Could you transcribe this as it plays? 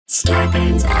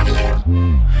Scarpins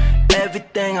Avenue.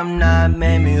 Everything I'm not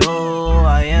made me who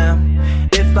I am.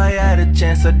 If I had a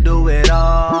chance, I'd do it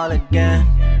all again.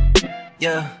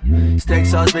 Yeah, steak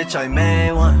sauce, bitch, I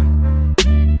made one.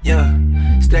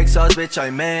 Yeah, steak sauce, bitch, I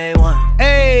made one.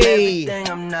 Hey, Everything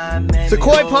I'm not made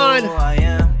Sequoia me Pond. who I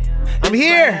am. I'm If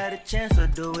here. I had a chance,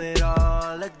 I'd do it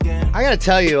all again. I gotta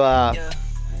tell you, Yeah,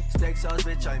 steak sauce,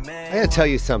 bitch, I made I gotta tell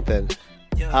you something.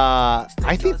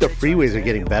 I think the freeways are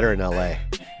getting better in LA.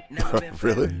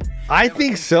 Really? I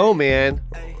think so, man.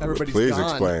 Everybody's Please gone.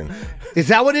 explain. Is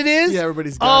that what it is? Yeah,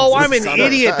 everybody's gone. Oh, It's I'm an summer.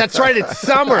 idiot. That's right. It's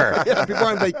summer. Yeah, people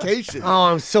are on vacation.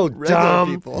 Oh, I'm so Regular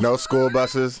dumb. people. No school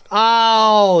buses.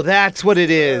 Oh, that's what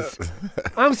it is.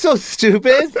 I'm so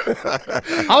stupid.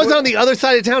 I was on the other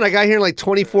side of town. I got here in like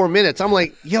 24 minutes. I'm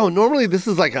like, yo, normally this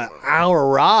is like an hour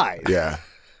ride. Yeah.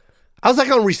 I was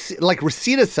like on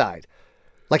Reseda side,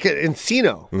 like at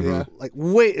Encino. Yeah. Like,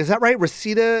 wait, is that right?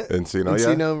 Reseda? Encino,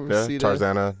 Encino, yeah. Reseda.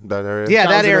 Tarzana, that area. Yeah,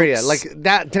 that Thousand area, Oaks. like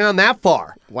that down that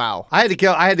far. Wow. I had to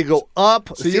go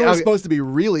up. So you were supposed to be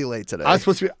really late today. I was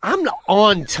supposed to be. I'm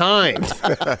on time.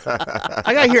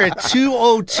 I got here at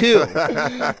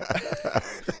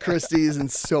 2:02. Christie's in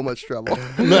so much trouble.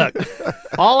 Look,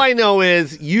 all I know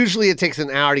is usually it takes an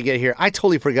hour to get here. I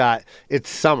totally forgot it's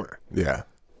summer. Yeah.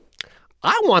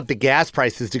 I want the gas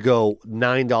prices to go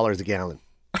 $9 a gallon.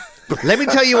 Let me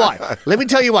tell you why.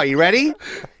 You ready?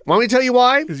 Want me to tell you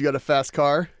why? Because you got a fast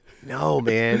car. No,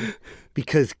 man.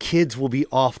 Because kids will be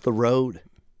off the road.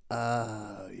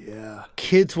 Yeah.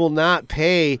 Kids will not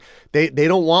pay. They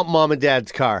don't want mom and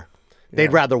dad's car.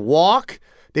 They'd rather walk.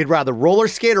 They'd rather roller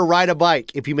skate or ride a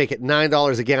bike if you make it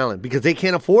 $9 a gallon because they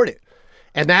can't afford it.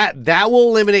 And that will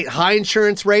eliminate high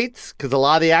insurance rates because a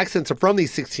lot of the accidents are from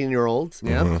these 16-year-olds.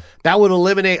 Yeah. That would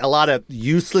eliminate a lot of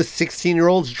useless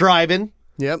 16-year-olds driving.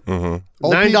 Yep. $9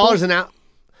 people? an hour.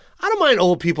 I don't mind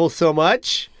old people so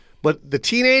much, but the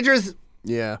teenagers,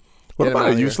 Yeah. What Get 'em about out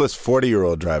a of here. useless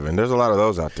 40-year-old driving? There's a lot of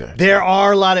those out there. there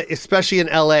are a lot of, especially in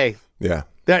LA. Yeah.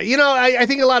 I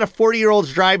think a lot of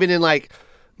 40-year-olds driving in like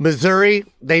Missouri,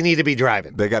 they need to be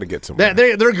driving. They got to get somewhere.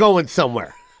 They're going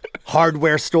somewhere.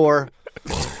 Hardware store.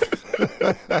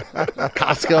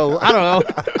 Costco. I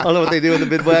don't know what they do in the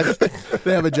Midwest.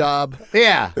 They have a job.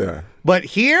 Yeah. Yeah. But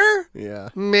here, Yeah.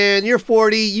 man, you're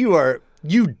 40.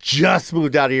 You just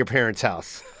moved out of your parents'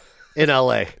 house in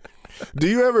LA. Do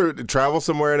you ever travel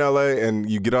somewhere in LA and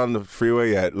you get on the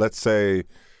freeway at, let's say,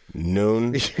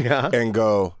 noon Yeah. and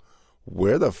go,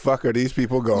 where the fuck are these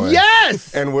people going?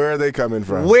 Yes. And where are they coming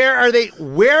from? Where are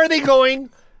they going?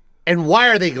 And why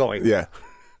are they going? Yeah.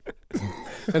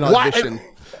 An Why- audition.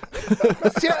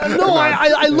 See, no,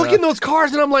 I look in those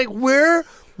cars and I'm like, where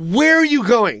are you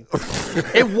going?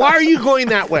 And why are you going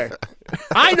that way?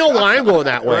 I know why I'm going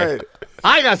that way. Right.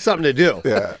 I got something to do.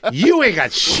 Yeah. You ain't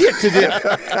got shit to do.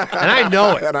 And I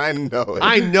know it. And I know it.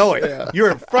 I know it. You're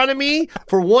in front of me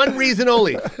for one reason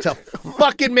only, to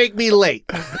fucking make me late.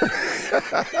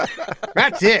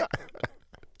 That's it.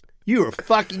 You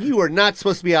are not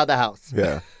supposed to be out of the house.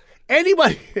 Yeah.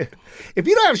 Anybody, if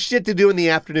you don't have shit to do in the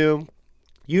afternoon,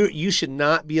 you should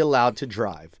not be allowed to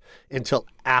drive until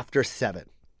after 7.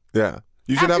 Yeah.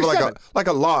 You should After have 7. like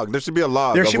a log. There should be a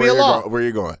log. There of should where be a you're log. where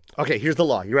you're going. Okay, here's the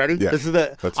law. You ready? Yeah. This is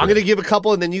I'm Let's going hear to it. give a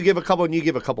couple, and then you give a couple, and you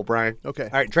give a couple, Brian. Okay. All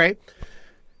right, Trey.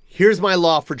 Here's my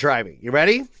law for driving. You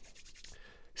ready?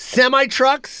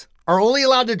 Semi-trucks are only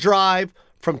allowed to drive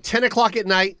from 10 o'clock at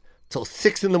night till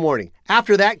 6 in the morning.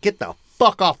 After that, get the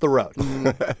fuck off the road.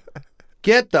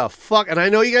 Get the fuck, and I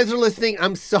know you guys are listening.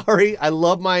 I'm sorry. I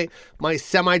love my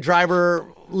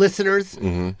semi-driver listeners.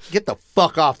 Get the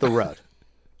fuck off the road.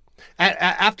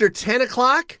 After 10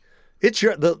 o'clock, it's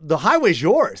the highway's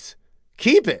yours.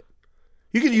 Keep it.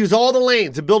 You can use all the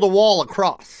lanes and build a wall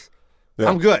across. Yeah.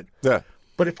 I'm good. Yeah.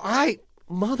 But if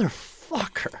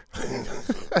motherfucker,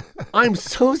 I'm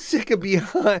so sick of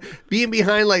being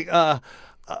behind like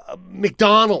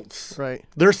McDonald's. Right.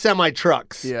 They're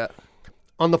semi-trucks. Yeah.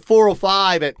 On the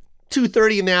 405 at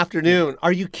 2:30 in the afternoon.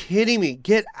 Are you kidding me?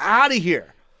 Get out of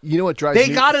here. You know what drives They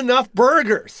me? got enough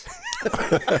burgers.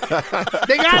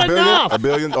 They got enough. A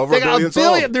billion, over They a got billion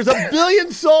sold. There's a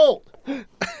billion sold.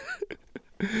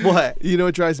 What? You know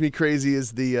what drives me crazy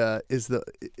is and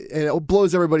it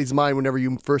blows everybody's mind whenever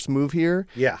you first move here.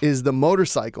 Yeah. Is the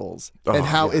motorcycles and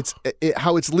how it's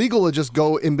legal to just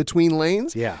go in between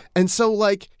lanes. Yeah. And so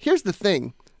like here's the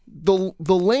thing, the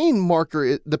lane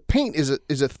marker, the paint is a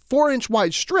 4-inch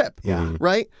wide strip. Yeah.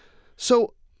 Right.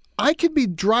 So I could be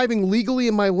driving legally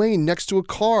in my lane next to a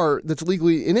car that's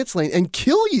legally in its lane and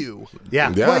kill you.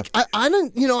 Yeah. Yeah. Like I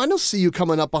don't see you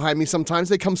coming up behind me sometimes.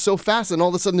 They come so fast and all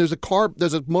of a sudden there's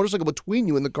a motorcycle between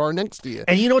you and the car next to you.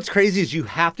 And you know what's crazy is you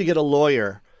have to get a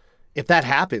lawyer if that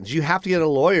happens, you have to get a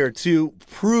lawyer to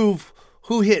prove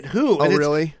who hit who. Oh, And it's-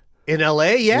 really? In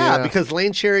LA, yeah, Yeah. because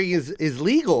lane sharing is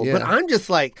legal. Yeah. But I'm just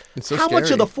like, It's so how much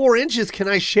scary. of the 4 inches can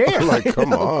I share? Like,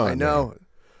 come on. I know.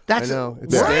 That's I know.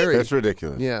 It's Yeah, scary. That's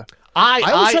ridiculous. Yeah. I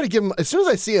always try to give him, as soon as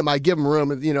I see him, I give him room,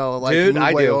 like dude, move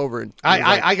I way do. over. And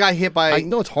I got hit by. I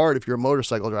know it's hard if you're a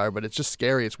motorcycle driver, but it's just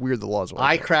scary. It's weird the laws are I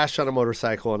like that. crashed on a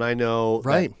motorcycle, and I know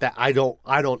Right. that I don't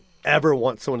ever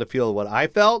want someone to feel what I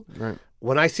felt. Right.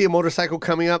 When I see a motorcycle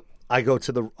coming up, I go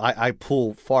to I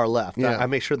pull far left. Yeah. I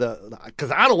make sure because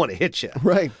I don't want to hit you.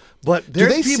 Right. But Do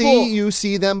there's they people.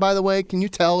 see them, by the way? Can you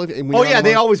tell? When Oh you're yeah, on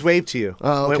they a mo- always wave to you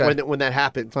Oh, okay. when that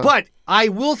happens. But I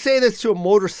will say this to a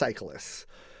motorcyclist: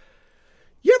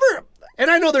 you ever? And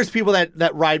I know there's people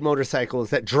that ride motorcycles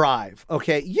that drive.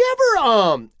 Okay, you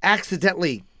ever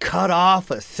accidentally cut off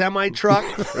a semi truck?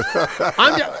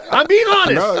 I'm being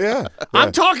honest. No, yeah.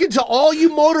 I'm talking to all you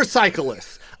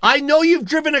motorcyclists. I know you've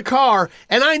driven a car,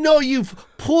 and I know you've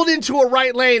pulled into a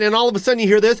right lane, and all of a sudden you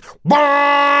hear this,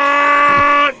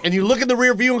 "Barn!" and you look in the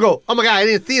rear view and go, "Oh my god, I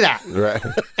didn't see that." Right.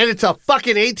 And it's a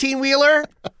fucking 18-wheeler.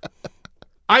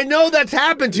 I know that's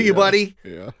happened to you, buddy.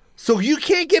 Yeah. So you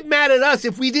can't get mad at us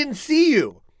if we didn't see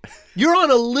you. You're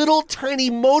on a little tiny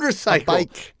motorcycle, A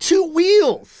bike. 2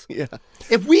 wheels. Yeah.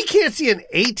 If we can't see an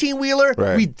 18-wheeler,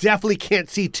 Right. we definitely can't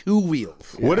see 2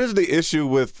 wheels. What is the issue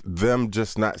with them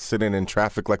just not sitting in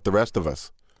traffic like the rest of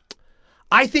us?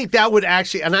 I think that would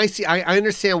actually, and I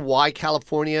understand why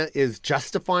California is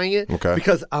justifying it. Okay.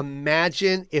 Because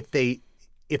imagine if they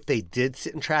did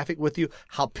sit in traffic with you,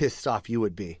 how pissed off you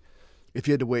would be. If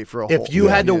you had to wait for a whole... If you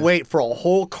had to wait for a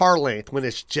whole car length when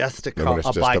it's just a When car, it's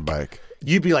a just bike, a bike.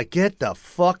 you'd be like, get the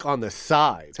fuck on the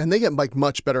side. And they get like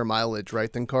much better mileage,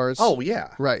 right, than cars? Oh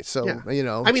yeah, Right. So, yeah. you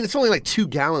know... I mean, it's only like 2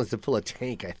 gallons to fill a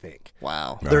tank. I think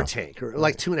wow. their tank, or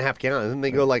like 2.5 gallons, and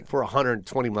they go like for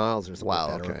 120 miles or something.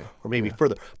 Wow, like that, okay. or maybe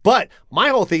further. But my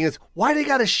whole thing is, why they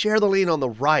got to share the lane on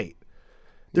the right?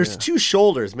 There's 2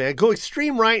 shoulders, man. Go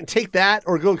extreme right and take that,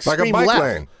 or go Like extreme a bike left.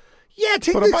 lane. Yeah,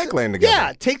 take Put a bike lane together.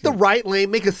 Yeah, take the right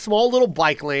lane, make a small little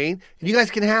bike lane, and you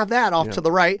guys can have that off to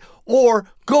the right, or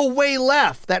go way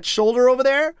left. That shoulder over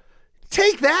there,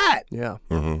 take that. Yeah.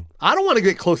 I don't want to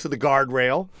get close to the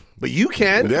guardrail, but you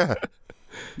can. Yeah.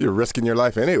 You're risking your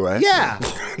life anyway. Yeah.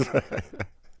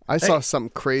 I saw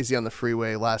something crazy on the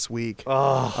freeway last week.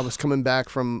 Oh. I was coming back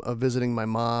from visiting my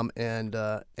mom, and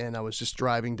I was just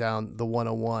driving down the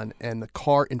 101, and the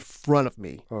car in front of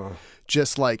me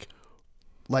just like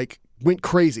went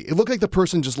crazy. It looked like the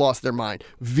person just lost their mind.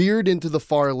 Veered into the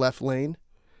far left lane,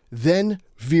 then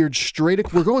veered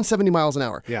straight. We're going 70 miles an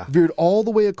hour. Yeah. Veered all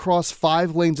the way across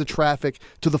 5 lanes of traffic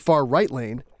to the far right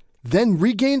lane, then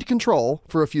regained control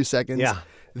for a few seconds. Yeah.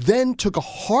 Then took a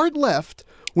hard left,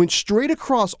 went straight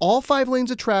across all 5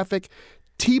 lanes of traffic,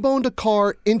 T-boned a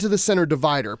car into the center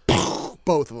divider.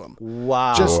 Both of them.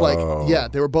 Wow. Just like, yeah,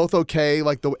 they were both okay.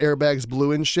 Like the airbags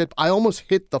blew and shit. I almost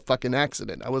hit the fucking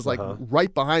accident. I was like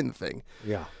right behind the thing.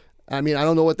 yeah. I mean, I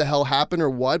don't know what the hell happened or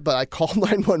what, but I called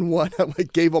 911. I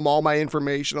like gave them all my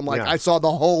information. I'm like, Yeah. I saw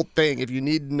the whole thing. If you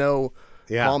need to know,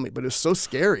 Yeah. call me. But it was so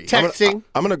scary. Texting.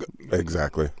 I'm going to go.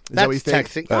 Exactly. that what you That's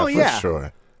think? texting. Oh, For yeah.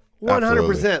 sure.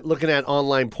 100% looking at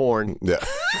online porn. Yeah.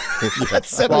 That's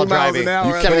 70 While miles driving. an hour.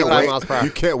 You right? can't 75 wait, miles per hour.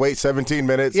 You can't wait 17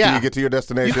 minutes Yeah. till you get to your You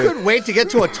destination. couldn't wait to get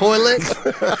to a toilet?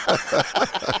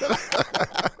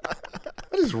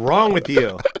 What is wrong with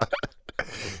you?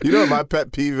 You know what my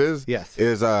pet peeve is? Yes.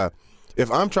 Is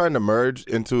if I'm trying to merge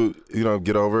into,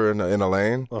 get over in a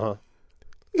lane,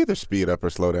 either speed up or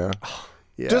slow down.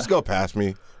 Yeah. Just go past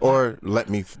me or let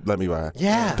me by.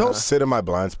 Yeah. Don't sit in my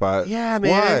blind spot. Yeah,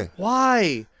 man.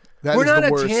 Why? That We're is not the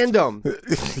a worst. tandem.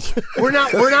 We're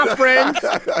not friends.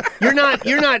 You're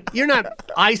not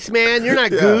Iceman. You're not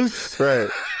Goose. Right.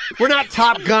 We're not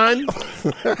Top Gun.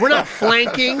 We're not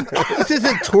flanking. This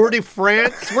isn't Tour de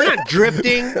France. We're not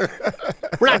drifting.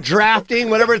 We're not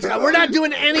drafting, whatever it's called. We're not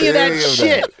doing any of that Any of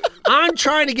shit. I'm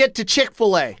trying to get to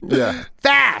Chick-fil-A. Yeah.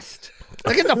 Fast.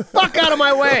 Now get the fuck out of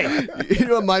my way. You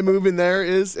know what my move in there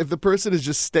is? If the person is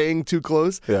just staying too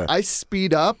close, Yeah. I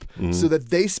speed up so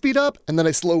that they speed up, and then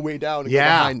I slow way down and go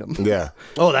Yeah. behind them. Yeah.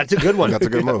 Oh, that's a good one. That's a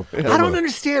good move. Good I don't move.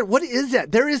 understand. What is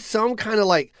that? There is some kind of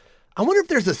like, I wonder if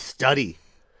there's a study.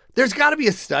 There's got to be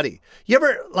a study. You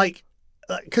ever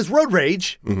because road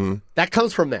rage, that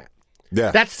comes from that. Yeah.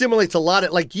 That stimulates a lot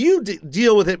of, like you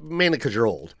deal with it mainly because you're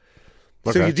old. So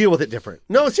Okay. you deal with it different.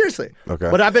 No, seriously. Okay.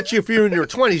 But I bet you if you're in your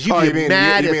 20s, you'd you be mean,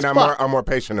 mad you as mean fuck. I'm more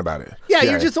patient about it. Yeah,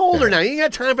 you're just older now. You ain't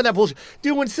got time for that bullshit.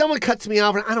 Dude, when someone cuts me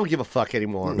off, I don't give a fuck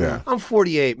anymore. Yeah. I'm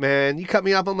 48, man. You cut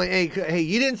me off, I'm like, hey,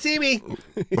 you didn't see me.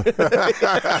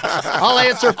 I'll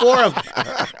answer for him.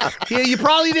 Yeah, you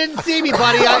probably didn't see me,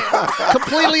 buddy. I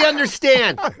completely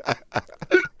understand.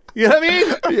 You know what I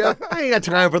mean? Yeah. I ain't got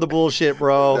time for the bullshit,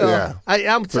 bro. Yeah.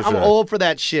 I'm sure. old for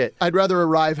that shit. I'd rather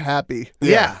arrive happy.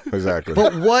 Yeah. Exactly.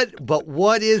 But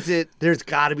what is it? There's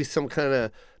got to be some kind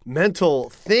of mental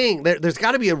thing. There's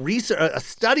got to be a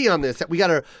study on this that we got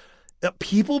to.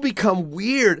 People become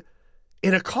weird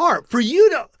in a car. For you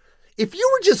to, if you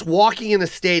were just walking in a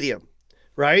stadium,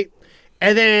 right,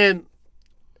 and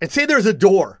say there's a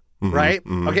door, right,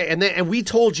 okay, and we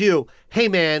told you, hey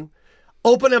man,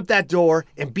 open up that door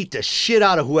and beat the shit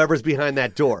out of whoever's behind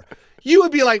that door. You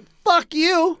would be like, fuck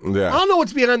you. Yeah. I don't know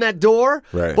what's behind that door.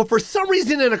 Right. But for some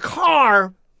reason in a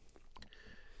car,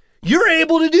 you're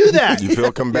able to do that. You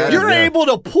feel combative. You're yeah. able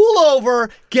to pull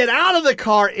over, get out of the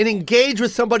car, and engage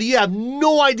with somebody. You have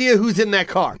no idea who's in that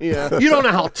car. Yeah. You don't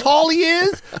know how tall he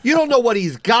is. You don't know what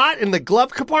he's got in the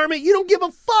glove compartment. You don't give a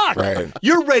fuck. Right.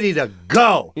 You're ready to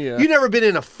go. Yeah. You've never been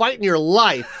in a fight in your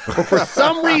life, but for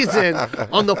some reason,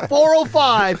 on the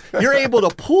 405, you're able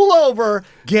to pull over,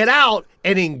 get out,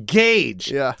 and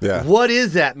engage. Yeah. Yeah. What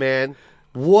is that, man?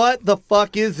 What the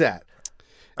fuck is that?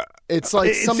 It's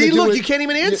like something See, to do look, with, you can't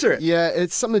even answer it. Yeah,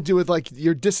 it's something to do with like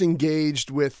you're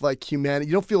disengaged with like humanity.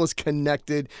 You don't feel as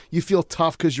connected. You feel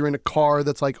tough because you're in a car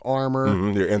that's like armor.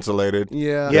 Mhm, you're insulated.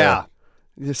 Yeah. Yeah.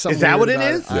 There's something Is that weird what it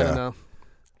about is? I Yeah. don't know.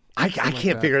 I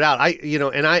can't figure it out.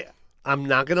 I'm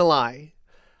not gonna lie.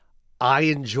 I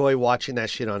enjoy watching that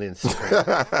shit on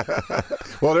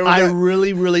Instagram. Well, there was I that-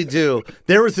 really, really do.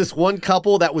 There was this one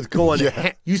couple that was going.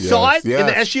 Yeah. You saw it Yes, in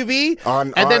the yes. SUV,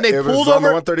 On- and then they it was pulled on over.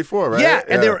 the 134, right? Yeah, and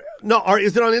Yeah. they were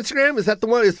is it on Instagram? Is that the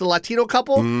one? It's the Latino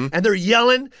couple, Mm-hmm. and they're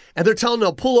yelling and they're telling them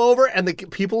to pull over, and the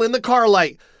people in the car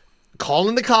like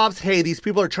calling the cops. Hey, these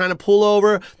people are trying to pull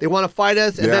over. They want to fight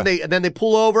us, and Yeah. then they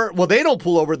pull over. Well, they don't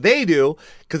pull over. They do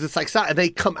because it's like and they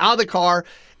come out of the car,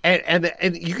 and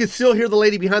you can still hear the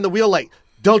lady behind the wheel like,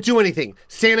 don't do anything.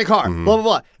 Stay in the car. Blah, blah,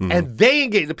 blah. And they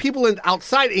engage. The people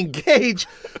outside engage.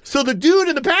 So the dude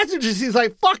in the passenger seat's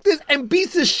like, fuck this, and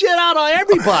beats the shit out of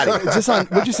everybody. Is this on?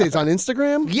 What'd you say? It's on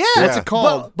Instagram? Yeah. What's it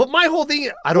called? But my whole thing,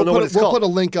 I don't know what it's we'll called. put a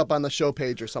link up on the show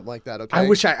page or something like that. Okay. I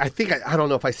wish I don't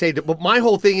know if I saved it, but my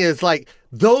whole thing is like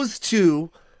those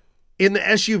two in the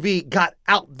SUV got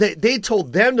out. They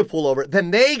told them to pull over.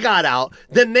 Then they got out.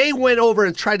 Then they went over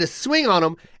and tried to swing on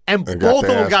them. And And got both of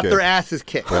their them ass got their kicked. asses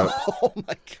kicked. Oh my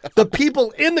god. The people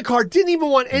in the car didn't even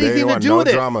want anything to want do no with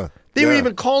it. drama. They were Yeah.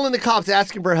 even calling the cops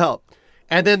asking for help.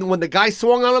 And then when the guy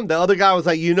swung on him, the other guy was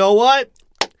like, you know what?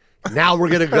 Now we're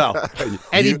going to go.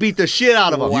 And he beat the shit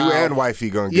out of him. You and wifey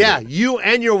gonna get Yeah, it. you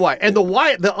and your wife. And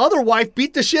the other wife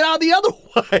beat the shit out of the other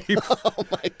wife. Oh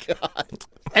my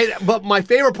god. But my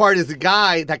favorite part is the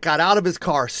guy that got out of his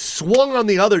car, swung on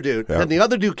the other dude, Yeah. and the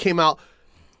other dude came out,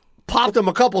 popped him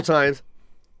a couple times,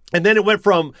 and then it went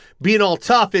from being all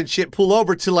tough and shit, pull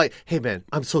over, to like, hey man,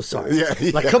 I'm so sorry. Yeah,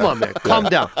 Like, yeah. come on, man, calm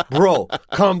down, bro,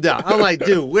 calm down. I'm like,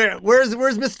 dude, where's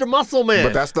Mr. Muscle Man?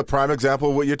 But that's the prime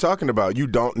example of what you're talking about. You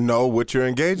don't know what you're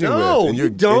engaging No, with. And you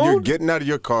And you're don't. getting out of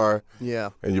your car Yeah.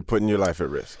 and you're putting your life at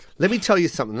risk. Let me tell you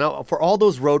something. Now, for all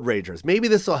those road ragers, maybe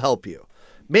this will help you.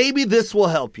 Maybe this will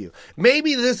help you.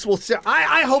 Maybe this will.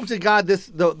 I hope to God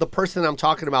the person I'm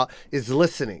talking about is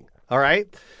listening. All right.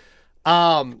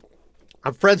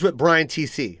 I'm friends with Brian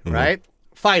TC, right?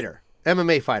 Fighter,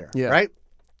 MMA fighter, Yeah. right?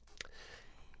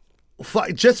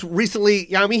 Just recently,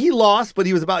 yeah, I mean, he lost, but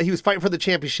he was fighting for the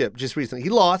championship just recently. He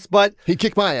lost, but He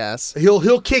kicked my ass.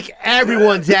 he'll kick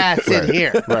everyone's ass in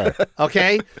here. Right.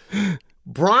 Okay?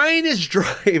 Brian is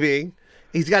driving.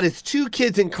 He's got his two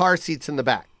kids in car seats in the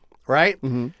back, right?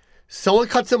 Mm-hmm. Someone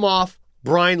cuts him off.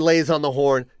 Brian lays on the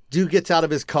horn. Dude gets out of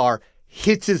his car,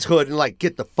 hits his hood, and like,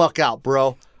 get the fuck out,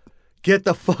 bro. Get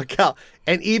the fuck out.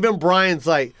 And even Brian's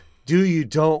like, dude, you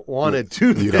don't want to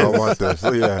do this. You don't want this.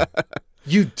 Yeah.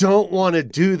 You don't want to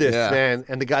do this, Yeah. man.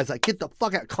 And the guy's like, get the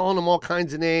fuck out, calling him all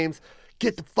kinds of names.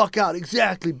 Get the fuck out.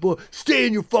 Exactly, bro. Stay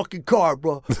in your fucking car,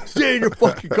 bro. Stay in your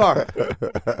fucking car.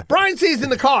 Brian stays in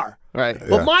the car. Right.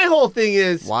 But my whole thing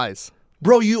is, Wise.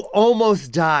 bro, you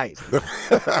almost died.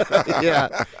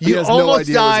 Yeah. He You has no almost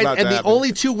idea what's died, about to and the happen.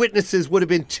 only two witnesses would have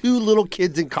been two little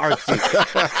kids in car seats.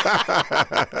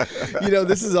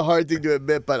 This is a hard thing to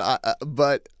admit, but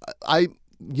I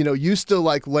used to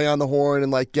like lay on the horn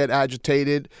and like get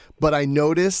agitated, but I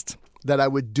noticed that I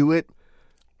would do it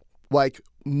like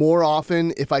more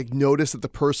often if I noticed that the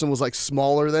person was like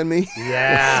smaller than me.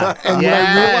 Yeah. And when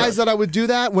I realized that I would do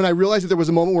that, when I realized that there was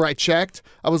a moment where I checked,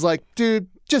 I was like, dude,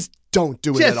 just don't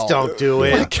do it at all. Just don't do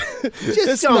it.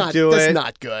 Just don't do it. That's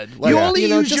not good. You only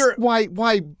use just your...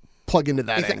 why plug into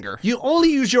that anger? You only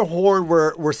use your horn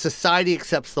where society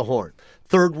accepts the horn.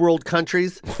 Third world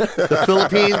countries, the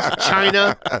Philippines,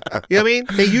 China. You know what I mean?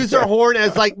 They use their horn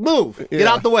as like, move, get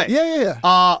out the way.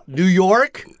 Yeah. New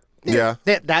York. Yeah.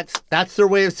 That's their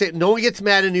way of saying. No one gets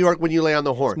mad in New York when you lay on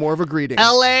the horn. It's more of a greeting.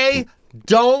 LA,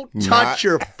 don't touch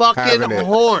your fucking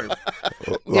horn.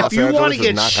 If you want to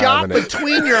get shot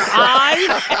between your eyes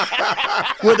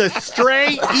with a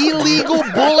stray illegal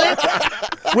bullet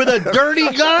with a dirty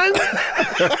gun,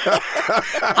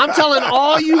 I'm telling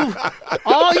all you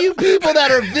people that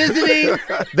are visiting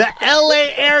the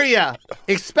LA area,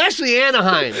 especially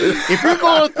Anaheim, if you're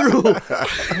going through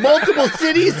multiple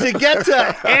cities to get to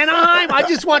Anaheim, I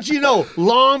just want you to know,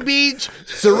 Long Beach,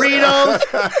 Cerritos,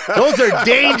 those are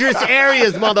dangerous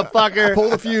areas, motherfucker. Pull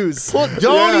the fuse.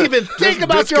 Don't even think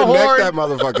about your horn. Disconnect that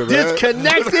motherfucker, man.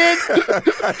 Disconnected.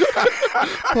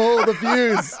 Pull the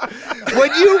fuse.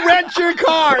 When you rent your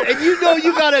car and you know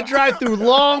you got to drive through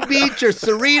Long Beach or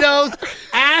Cerritos,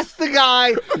 ask the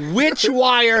guy which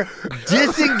wire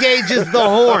disengages the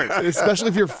horn. Especially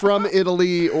if you're from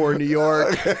Italy or New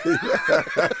York.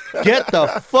 Get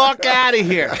the fuck out of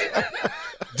here.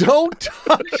 Don't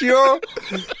touch your...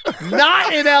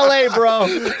 Not in LA, bro.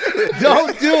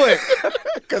 Don't do it.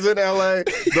 Because in LA,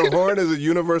 the horn is a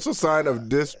universal sign of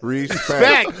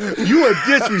disrespect. You are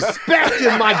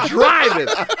disrespecting my driving.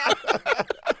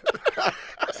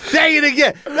 Say it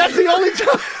again. That's the only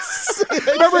time.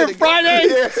 Remember Friday?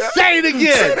 Yeah. Say it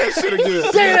again. Say that shit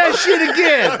again. Say that shit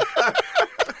again.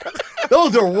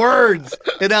 Those are words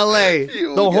in LA.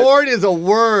 The horn is a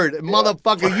word.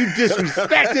 Motherfucker, you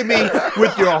disrespected me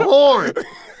with your horn.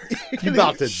 You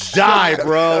about to die,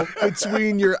 bro.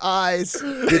 Between your eyes.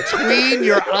 Between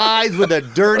your eyes with a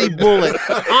dirty bullet.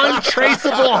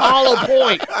 Untraceable hollow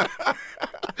point.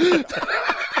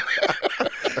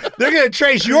 They're going to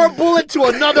trace your bullet to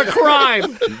another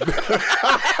crime.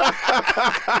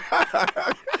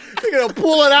 They're going to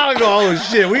pull it out and go, oh,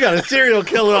 shit, we got a serial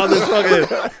killer on this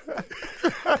fucking...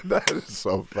 That is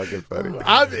so fucking funny.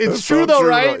 It's true, though,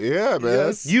 right? Yeah, man.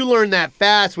 Yes. You learn that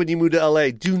fast when you move to LA.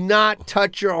 Do not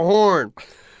touch your horn.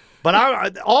 But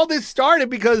all this started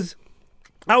because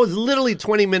I was literally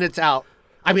 20 minutes out.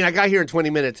 I mean, I got here in 20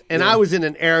 minutes, and I was in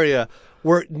an area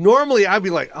where normally I'd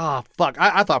be like, oh, fuck.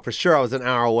 I thought for sure I was an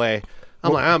hour away.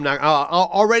 I'm like, I'm not.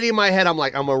 Already in my head, I'm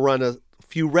like, I'm going to run a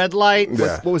few red lights.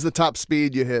 Yeah. What was the top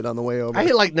speed you hit on the way over? I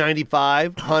hit like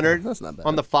 95, 100 That's not bad.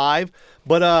 on the 5.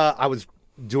 But I was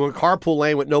doing carpool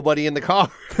lane with nobody in the car.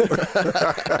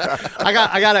 I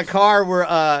got a car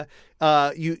where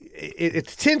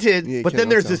it's tinted, Yeah, you but then can't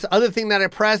there's tell. this other thing that I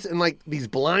press and like these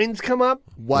blinds come up.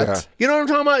 What? Yeah. You know what I'm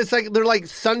talking about? It's like they're like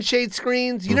sunshade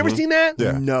screens. You never seen that?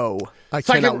 Yeah. No. I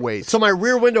So cannot wait. So my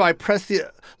rear window, I'll press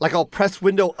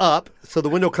window up, so the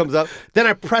window comes up. Then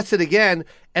I press it again,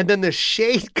 and then the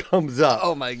shade comes up.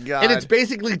 Oh, my God. And it's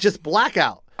basically just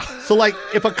blackout. So like,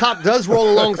 if a cop does roll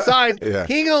alongside, Yeah.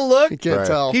 he ain't gonna look. You can't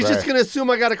tell. He's just Right. gonna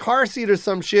assume I got a car seat or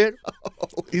some shit.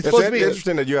 He's It's supposed to be.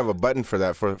 interesting that you have a button for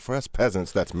that. For us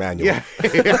peasants, that's manual. Yeah.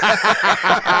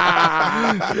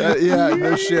 Yeah,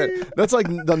 no shit. That's like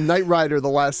the Knight Rider the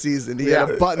last season. He had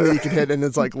a button that you could hit, and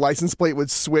it's like license plate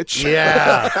would switch.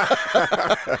 Yeah.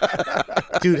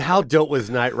 Dude, how dope was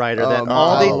Knight Rider? That Oh,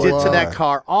 all they my did to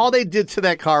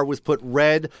that God. car, was put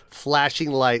red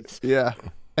flashing lights. Yeah.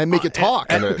 And make it talk.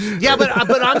 Yeah, but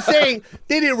I'm saying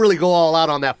they didn't really go all out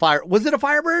on that fire. Was it a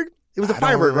Firebird? It was a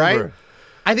Firebird, right? remember.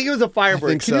 I think it was a Firebird.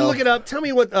 think Can you so. look it up? Tell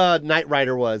me what Knight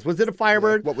Rider was. Was it a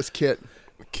Firebird? What was Kit?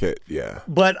 Kit, yeah.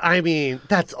 But I mean,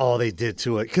 that's all they did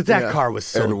to it because that Yeah. car was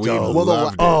so And we dope.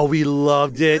 loved it. Oh, we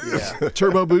loved it.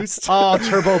 Turbo boost? Oh,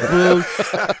 turbo boost.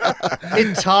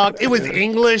 It talked. It was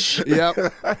English.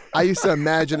 Yep. I used to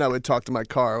imagine I would talk to my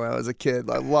car when I was a kid.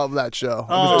 I love that show.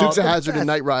 It was Dukes of Hazzard and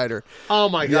Knight Rider. Oh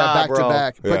my Yeah, god, back bro. to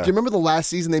back. But Yeah. do you remember the last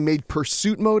season they made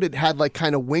Pursuit Mode? It had like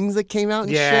kind of wings that came out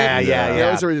and Yeah, shit. yeah, They yeah.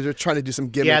 always were trying to do some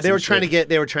gimmicks. Yeah, they were and trying to shit.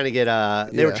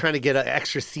 get an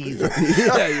extra season.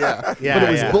 yeah. Yeah, But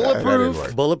it was yeah. bulletproof. That didn't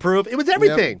work. Bulletproof. It was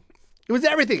everything. It was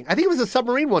everything. I think it was a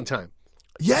submarine one time.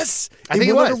 Yes. I think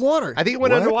it went was underwater. I think it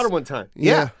went What? underwater one time.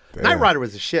 Yeah. Yeah. Knight Rider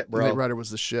was the shit, bro. Knight Rider was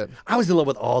the shit. I was in love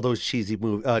with all those cheesy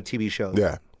TV shows.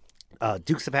 Yeah.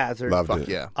 Dukes of Hazzard. Loved Fuck it.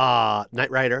 yeah.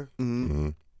 Knight Rider. Mm-hmm.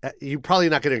 You're probably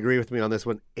not going to agree with me on this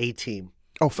one. A-Team.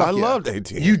 Oh, fuck I yeah. loved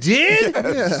 18. You did?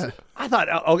 Yeah. I thought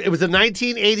it was a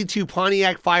 1982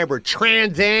 Pontiac Firebird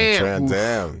Trans Am. Trans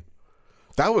Am.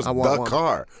 That was the want one.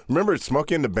 car. Remember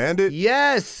Smokey and the Bandit?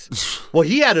 Yes. Well,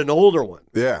 he had an older one.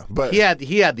 Yeah, but He had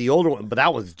the older one, but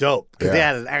that was dope because they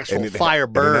had an actual And it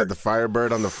Firebird. had the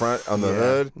Firebird on the front, on the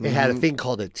hood. It had a thing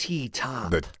called a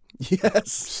T-top. The,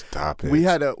 Yes. stop it. We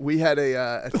had a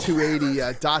 280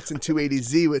 Datsun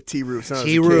 280Z with T-roofs. when I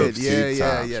was a T-roofs. kid.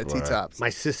 Yeah, T-tops, boy. T-tops. My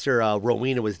sister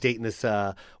Rowena was dating this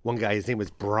one guy. His name was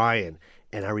Brian,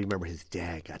 and I remember his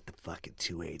dad got the fucking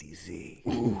 280Z.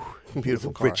 Ooh,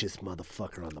 beautiful the car. richest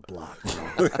motherfucker on the block.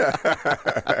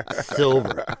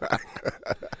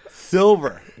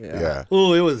 Silver. Yeah.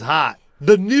 Ooh, it was hot.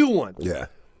 The new one. Yeah.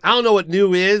 I don't know what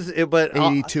new is, but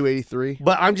 82, 83.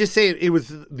 But I'm just saying, it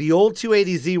was the old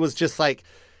 280Z was just like,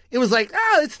 it was like,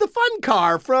 it's the fun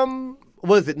car from,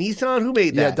 what is it, Nissan? Who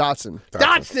made Yeah, that? Datsun.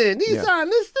 Datsun, Nissan.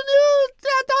 This is the new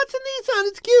Datsun Nissan.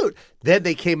 It's cute. Then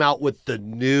they came out with the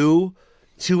new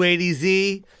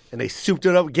 280Z, and they souped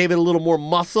it up, gave it a little more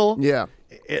muscle. Yeah.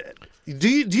 Do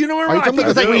you know where Are you I think it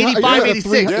was like about 85, the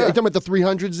 86. Are you talking about the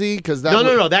 300Z? Because that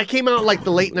No. That came out like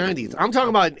the late 90s. I'm talking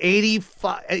about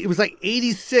 85. It was like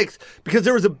 86 because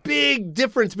there was a big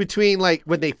difference between like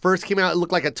when they first came out, it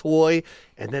looked like a toy,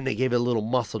 and then they gave it a little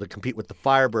muscle to compete with the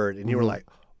Firebird. And you were like,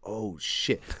 oh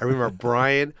shit. I remember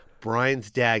Brian's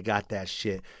dad got that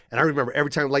shit. And I remember every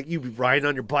time, like, you'd be riding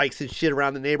on your bikes and shit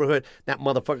around the neighborhood, that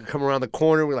motherfucker come around the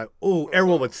corner, and we're like, oh,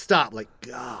 everyone would stop. Like,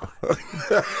 God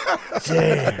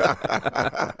damn.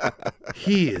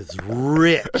 He is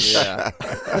rich. Yeah.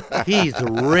 He's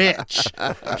rich.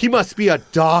 He must be a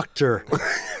doctor.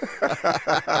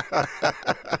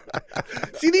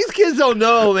 See, these kids don't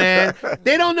know, man.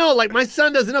 They don't know. Like, my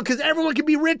son doesn't know because everyone can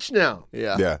be rich now.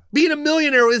 Yeah. Yeah. Being a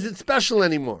millionaire isn't special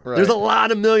anymore. Right. There's a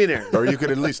lot of millionaires. Or you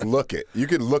could at least look it. You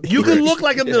could look. You can rich. look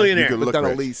like a millionaire. You could But look then a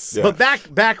rich. lease. Yeah. But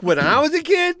back when I was a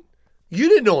kid, you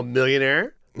didn't know a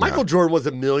millionaire. Michael Jordan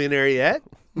wasn't a millionaire yet.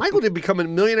 Michael didn't become a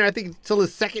millionaire, I think, until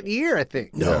his second year, I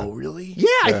think. No, really? Yeah,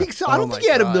 I think so. I don't Oh think he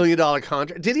had my $1 million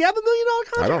contract. Did he have $1 million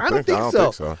contract? I don't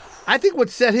think so. I think what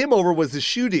set him over was the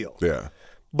shoe deal. Yeah.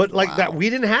 But like that, we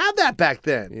didn't have that back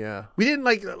then. Yeah. We didn't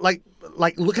like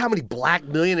look how many black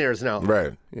millionaires now.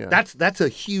 Right. Yeah. That's a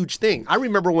huge thing. I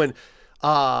remember when,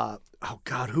 oh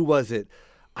God, who was it?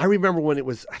 I remember when it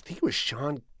was, I think it was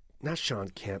not Sean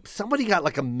Kemp. Somebody got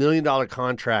like $1 million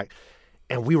contract,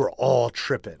 and we were all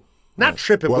tripping. Not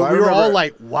tripping, Well, but I we were all remember-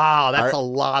 like, wow, that's a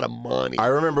lot of money. I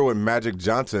remember when Magic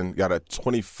Johnson got a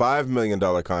 $25 million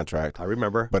contract. I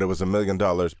remember. But it was $1 million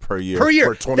per year. Per year.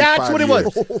 For 25 That's what it years.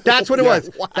 was. That's what it was.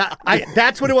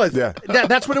 That's what it was. Yeah.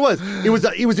 That's what it was. It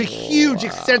was a huge,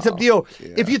 extensive deal.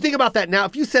 Yeah. If you think about that now,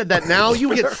 if you said that now,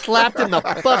 you get slapped in the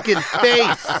fucking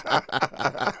face.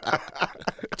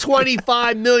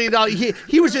 $25 million.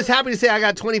 He was just happy to say I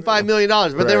got $25 million,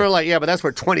 but they were like, yeah, but that's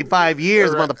for 25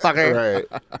 years, motherfucker.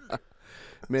 Right.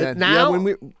 Man, But now-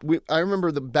 yeah, when I remember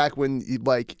back when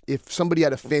like if somebody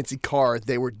had a fancy car,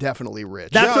 they were definitely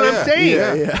rich. That's what I'm saying.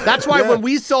 Yeah. That's why when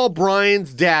we saw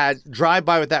Brian's dad drive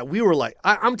by with that, we were like,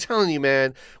 I'm telling you,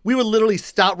 man, we would literally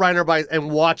stop riding our bikes and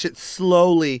watch it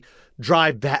slowly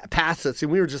drive past us.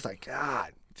 And we were just like,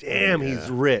 God damn, he's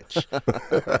rich.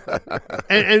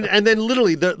 and then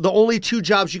literally the only two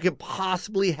jobs you could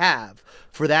possibly have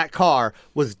for that car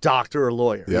was doctor or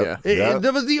lawyer. Yep.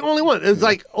 That was the only one. It was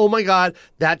like, oh my God,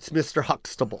 that's Mr.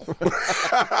 Huxtable.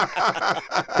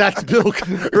 That's Bill,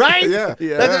 right? Yeah.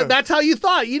 That's how you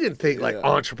thought. You didn't think like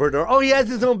entrepreneur. Oh, he has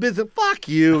his own business. Fuck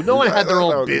you. No one had their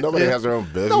own business. Nobody has their own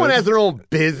business. No one has their own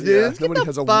business. Get Nobody the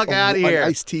has fuck out of here. an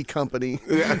iced tea company.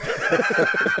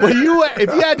 Well,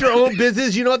 if you had your own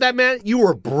business, you know what that meant? You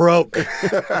were broke.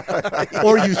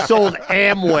 Or you sold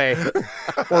Amway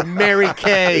or Mary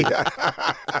Kay.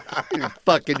 You're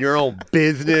fucking your own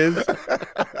business.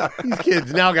 These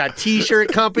kids now got T-shirt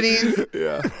companies.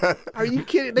 Yeah. Are you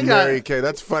kidding? They got Mary Kay.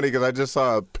 That's funny because I just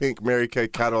saw a pink Mary Kay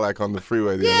Cadillac on the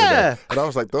freeway the Yeah. other day. And I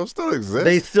was like, those still exist?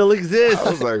 They still exist. I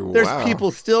was like, wow. There's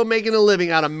people still making a living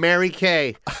out of Mary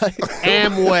Kay,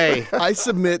 Amway. I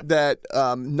submit that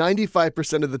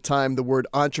 95% of the time the word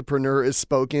entrepreneur is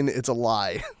spoken, it's a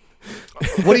lie.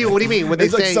 What do you mean when they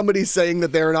It's like say? somebody saying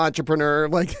that they're an entrepreneur.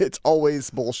 Like it's always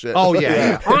bullshit. Oh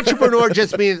yeah. Entrepreneur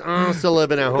just means I'm still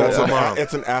living at home That's tomorrow.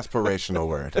 it's an aspirational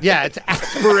word. Yeah, it's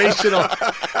aspirational.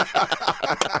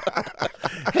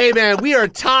 Hey man, we are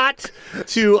taught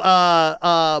to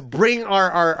bring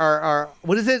our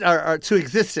what is it? Our to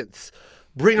existence.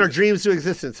 Bring our dreams to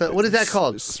existence. What is that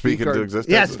called? Speak into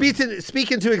existence. Yeah,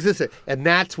 speak into existence. And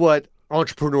that's what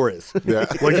entrepreneur is. Yeah.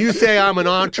 When you say I'm an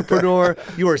entrepreneur,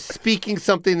 you are speaking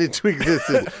something into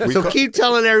existence. So keep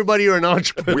telling everybody you're an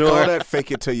entrepreneur. We call that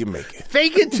fake it till you make it.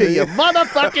 Fake it till you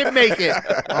motherfucking make it.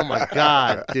 Oh my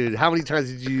God, dude. How many times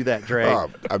did you do that, Dre?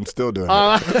 I'm still doing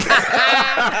it.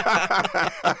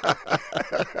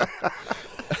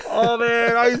 Oh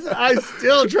man, I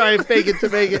still try and fake it to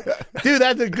make it. Dude,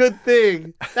 that's a good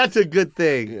thing. That's a good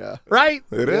thing. Yeah. Right?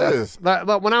 It is.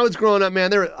 But when I was growing up,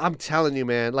 man, I'm telling you,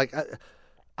 man, like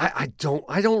I don't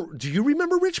do you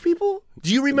remember rich people?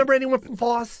 Do you remember anyone from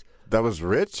Foss? That was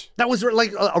rich? That was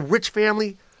like a rich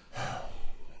family?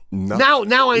 No.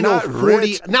 Now I know Not 40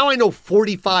 rich. now I know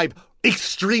 45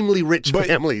 extremely rich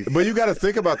families. But you got to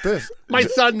think about this. My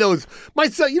son knows.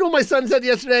 You know what my son said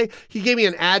yesterday? He gave me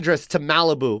an address to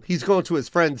Malibu. He's going to his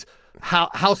friend's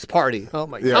house party. Oh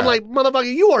my Yeah. God. I'm like,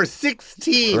 motherfucker, you are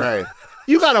 16. Right.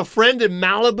 You got a friend in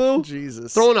Malibu?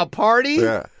 Jesus. Throwing a party?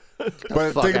 Yeah. But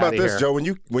fuck think about outta this, here. Joe.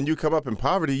 When you come up in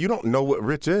poverty, you don't know what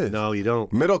rich is. No, you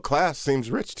don't. Middle class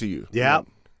seems rich to you. Yeah.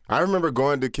 I remember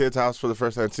going to kids' house for the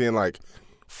first time, seeing like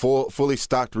fully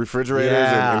stocked refrigerators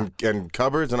Yeah. and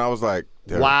cupboards, and I was like,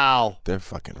 Wow. they're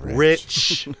fucking rich.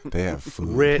 Rich. They have food.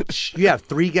 Rich. You have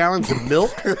 3 gallons of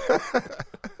milk?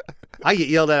 I get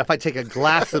yelled at if I take a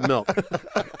glass of milk.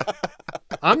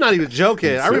 I'm not even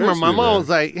joking. I remember my Seriously, mom man. was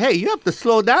like, hey, you have to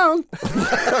slow down.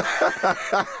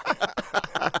 The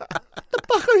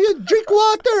fuck are you? Drink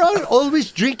water. I'm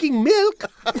always drinking milk.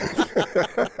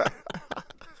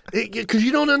 Because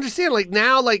you don't understand. Like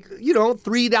now, like, you know,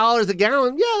 $3 a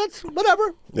gallon. Yeah, that's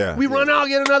whatever. Yeah. We run out,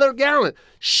 get another gallon.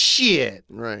 Shit.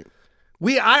 Right.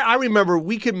 I remember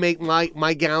we could make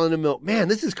my gallon of milk. Man,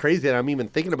 this is crazy that I'm even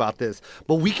thinking about this.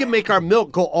 But we can make our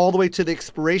milk go all the way to the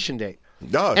expiration date.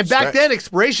 No, And back then,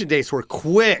 expiration dates were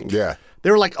quick. Yeah.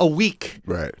 They were like a week.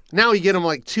 Right. Now you get them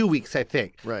like 2 weeks, I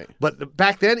think. Right. But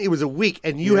back then, it was a week.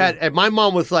 And and my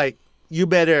mom was like, you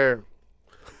better...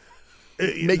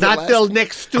 Make it not last. till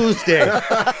next Tuesday.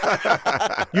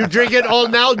 You drink it all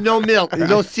now, no milk,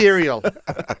 no cereal.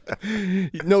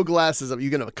 No glasses. You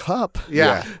get a cup.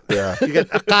 Yeah. Yeah. You get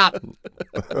a cup.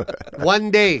 One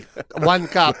day, 1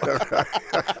 cup.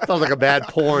 Sounds like a bad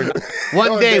porn.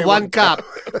 One day, 1 cup.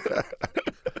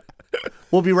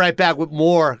 We'll be right back with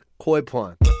more Koi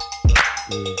Pond.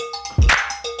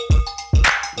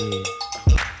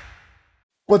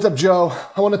 What's up, Joe?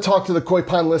 I want to talk to the Koi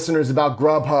Pond listeners about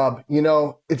Grubhub. You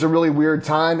know, it's a really weird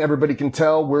time. Everybody can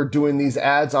tell we're doing these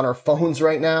ads on our phones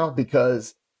right now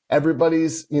because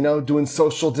everybody's, you know, doing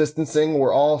social distancing.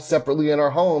 We're all separately in our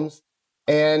homes.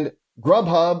 And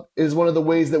Grubhub is one of the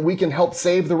ways that we can help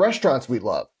save the restaurants we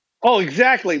love. Oh,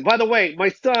 exactly. By the way, my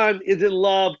son is in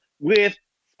love with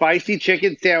spicy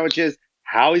chicken sandwiches.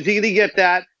 How is he going to get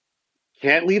that?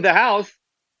 Can't leave the house,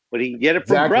 but he can get it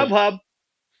from Exactly. Grubhub.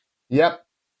 Yep.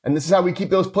 And this is how we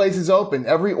keep those places open.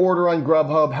 Every order on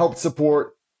Grubhub helps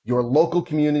support your local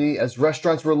community as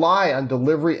restaurants rely on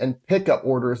delivery and pickup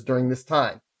orders during this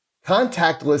time.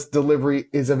 Contactless delivery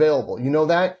is available. You know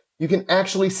that? You can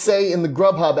actually say in the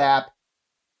Grubhub app,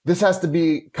 this has to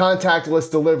be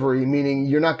contactless delivery, meaning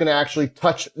you're not going to actually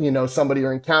touch, you know, somebody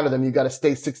or encounter them. You got to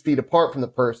stay 6 feet apart from the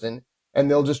person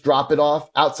and they'll just drop it off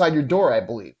outside your door, I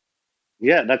believe.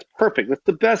 Yeah, that's perfect. That's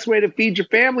the best way to feed your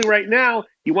family right now.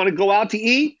 You want to go out to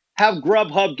eat? Have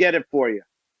Grubhub get it for you.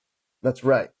 That's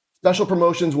right. Special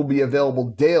promotions will be available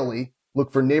daily.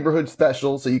 Look for neighborhood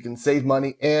specials so you can save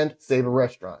money and save a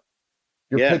restaurant.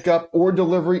 Your Yes. pickup or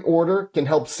delivery order can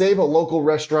help save a local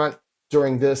restaurant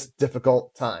during this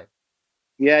difficult time.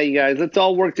 Yeah, you guys, let's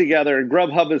all work together, and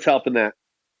Grubhub is helping that.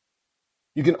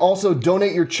 You can also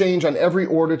donate your change on every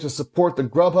order to support the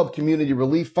Grubhub Community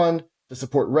Relief Fund to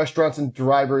support restaurants and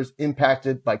drivers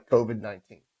impacted by COVID-19.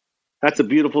 That's a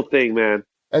beautiful thing, man.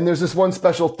 And there's this one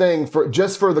special thing for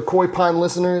the Koi Pond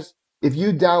listeners. If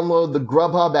you download the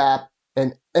Grubhub app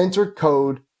and enter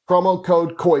promo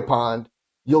code Koi Pond,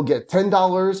 you'll get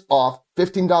 $10 off,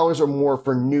 $15 or more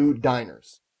for new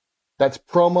diners. That's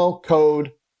promo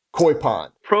code Koi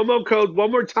Pond. Promo code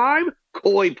one more time,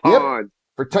 Koi Pond.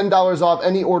 For $10 off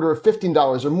any order of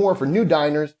 $15 or more for new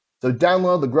diners. So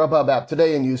download the Grubhub app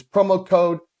today and use promo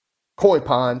code Koi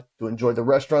Pond to enjoy the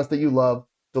restaurants that you love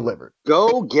delivered.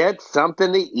 Go get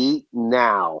something to eat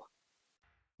now.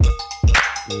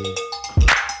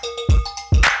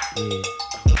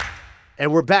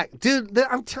 And we're back. Dude,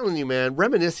 I'm telling you, man,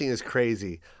 reminiscing is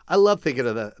crazy. I love thinking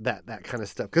of that kind of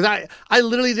stuff. Because I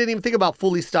literally didn't even think about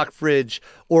fully stocked fridge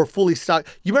or fully stocked.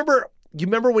 You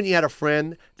remember when you had a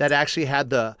friend that actually had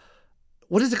the,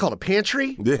 what is it called, a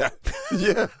pantry? Yeah.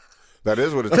 Yeah. That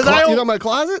is what it's Because called. You know my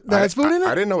closet that has food in it?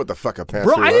 I didn't know what the fuck a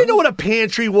pantry Bro, I was. didn't know what a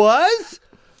pantry was.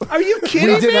 Are you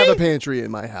kidding We did me? have a pantry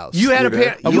in my house. You had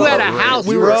you had a house,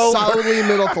 We were bro. solidly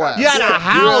middle class. You had a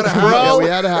house, Yeah, bro. we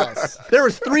had a house. There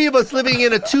was 3 of us living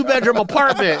in a 2-bedroom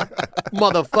apartment.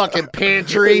 Motherfucking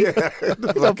pantry. Get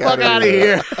the fuck out of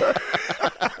here.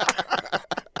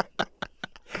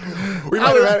 We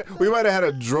might have had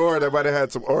a drawer that might have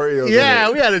had some Oreos. Yeah,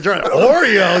 in it. we had to try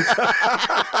Oreos.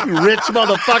 You rich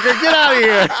motherfucker, get out of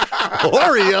here.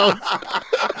 Oreos?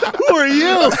 Who are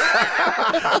you?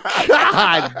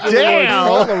 God damn.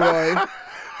 Fauntleroy.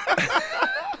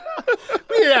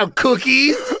 We didn't have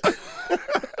cookies.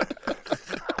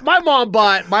 My mom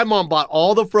bought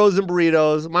all the frozen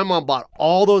burritos. My mom bought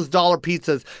all those dollar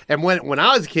pizzas. And when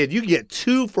I was a kid, you could get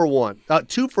 2 for $1.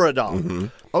 Mm-hmm.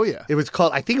 Oh yeah.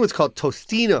 I think it was called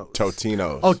Tostinos.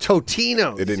 Totinos. Oh,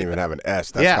 Totinos. It didn't even have an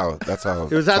S. That's how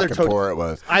it was either poor it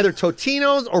was. Either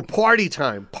Totinos or Party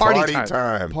Time. Party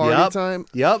time. Party Yep. time.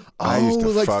 Yep. I used to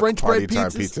like fuck French Party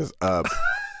bread Time pizzas? pizzas up.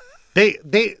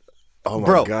 They Oh my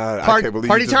Bro, God. I Party can't believe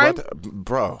Party you just Time? brought that-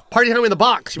 Bro. Party Time in the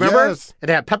box. You remember? Yes. It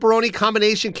had pepperoni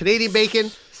combination, Canadian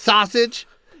bacon, sausage,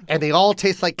 and they all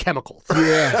taste like chemicals.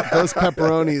 Yeah, those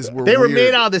pepperonis were They were weird.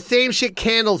 made out of the same shit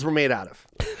candles were made out of.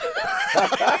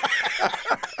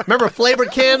 Remember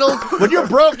flavored candles? When you're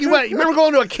broke, you remember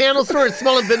going to a candle store and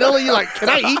smelling vanilla? You're like, can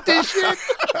I eat this shit?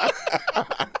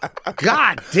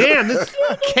 God damn, this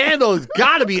candle has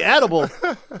got to be edible.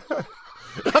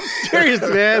 I'm serious,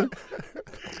 man.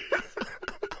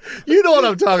 You know what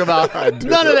I'm talking about.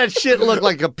 None of that shit looked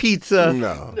like a pizza.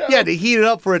 No. You had to heat it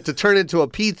up for it to turn into a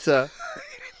pizza.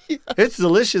 It's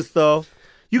delicious, though.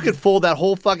 You could fold that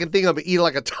whole fucking thing up and eat it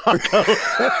like a taco.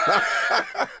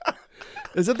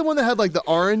 Is that the one that had like the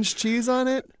orange cheese on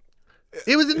it?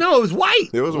 It was white.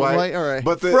 It was white. White, all right.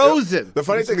 But Frozen. The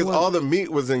funny thing is all the meat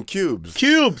was in cubes.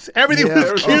 Cubes. Everything Yeah. was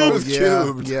Everything cubed. was Yeah,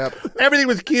 cubed. yep. Everything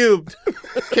was cubed.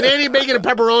 Canadian bacon and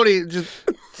pepperoni, just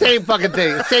same fucking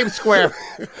thing, same square.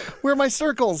 Where are my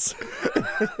circles?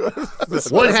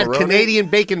 One had Pepperoni? Canadian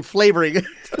bacon flavoring.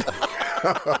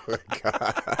 Oh my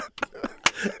God.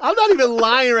 I'm not even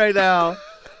lying right now.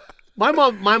 My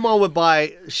mom would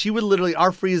buy. She would literally.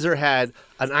 Our freezer had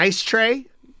an ice tray,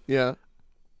 Yeah.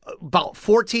 about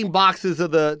 14 boxes of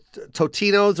the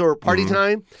Totinos or Party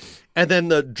Time, and then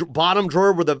the bottom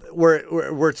drawer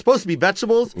where it's supposed to be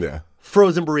vegetables. Yeah.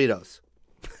 Frozen burritos.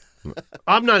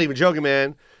 I'm not even joking,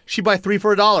 man. She'd buy 3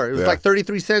 for $1. It was Yeah. like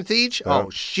 33 cents each. Oh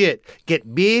shit!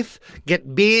 Get beef,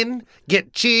 get bean,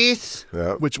 get cheese.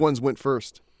 Yeah. Which ones went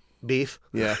first? Beef.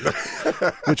 Yeah.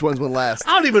 Which ones went last?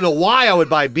 I don't even know why I would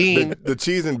buy bean. The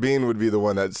cheese and bean would be the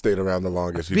one that stayed around the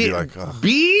longest. You'd be like, oh,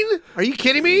 Bean? Are you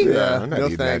kidding me? yeah, I'm not no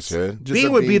eating thanks. that shit. Just Bean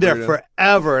a would be there burrito.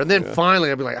 forever. And then finally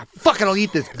I'd be like, fuck it, I'll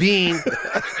eat this bean.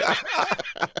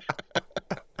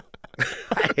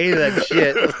 I hated that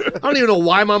shit. I don't even know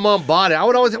why my mom bought it. I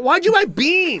would always say, why'd you buy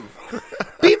bean?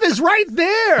 Beef is right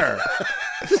there.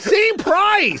 It's the same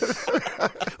price.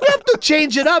 We have to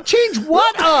change it up. Change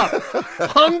what up?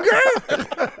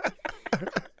 Hunger?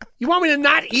 You want me to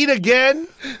not eat again?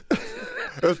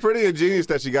 It was pretty ingenious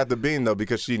that she got the bean, though,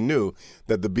 because she knew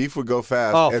that the beef would go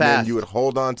fast, Oh, and fast. then you would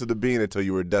hold on to the bean until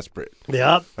you were desperate.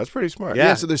 Yep. That's pretty smart. Yeah.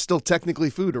 Yeah, so there's still technically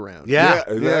food around. Yeah.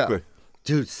 exactly.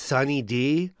 Dude, Sunny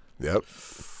D. Yep.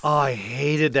 Oh, I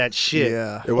hated that shit.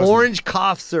 Yeah. It wasn't- Orange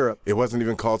cough syrup. It wasn't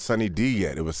even called Sunny D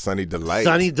yet. It was Sunny Delight.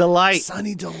 Sunny Delight.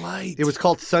 Sunny Delight. It was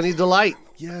called Sunny Delight.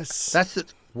 Yes. That's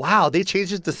it. Wow, they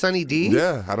changed it to Sunny D?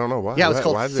 Yeah, I don't know why. Yeah, it was Why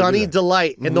called did they do Sunny that?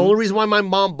 Delight. And the only reason why my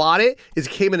mom bought it is it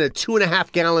came in a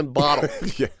 2.5-gallon bottle.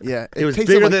 Yeah. yeah. It was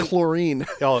tasted bigger like than- chlorine.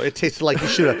 Oh, it tasted like you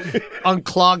should have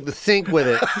unclogged the sink with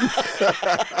it.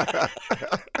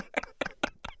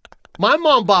 My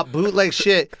mom bought bootleg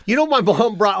shit. You know, my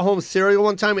mom brought home cereal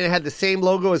one time and it had the same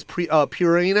logo as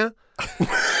Purina.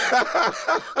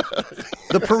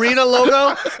 The Purina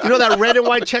logo, you know that red and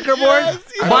white checkerboard?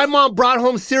 My mom brought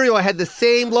home cereal. I had the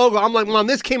same logo. I'm like, Mom,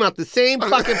 this came out the same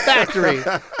fucking factory.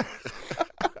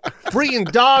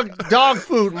 Freaking dog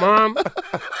food, Mom.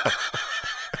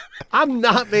 I'm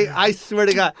not, I swear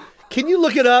to God. Can you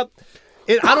look it up?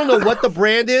 I don't know what the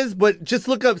brand is, but just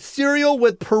look up cereal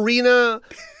with Purina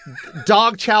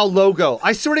dog chow logo.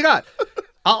 I swear to God.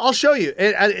 I'll show you.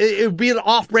 It would be an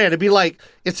off-brand. It'd be like,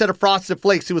 instead of Frosted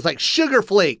Flakes, it was like Sugar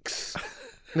Flakes.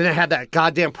 And then it had that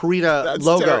goddamn Purina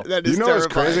logo. That You is know what's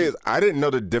terrifying. crazy is I didn't know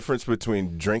the difference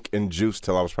between drink and juice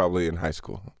till I was probably in high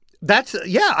school. That's,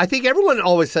 yeah, I think everyone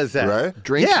always says that. Right?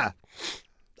 Drink? Yeah.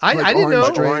 I Like didn't know.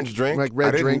 orange drink. Orange drink, Like red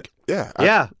I didn't- drink? Yeah,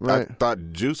 Yeah. I Right. thought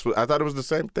juice. I thought it was the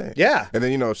same thing. Yeah. and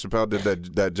then Chappelle did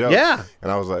that joke. Yeah.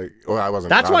 and I was like, well, I wasn't.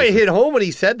 That's why it obviously- hit home when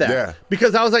he said that. Yeah.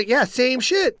 Because I was like, yeah, same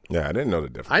shit. Yeah, I didn't know the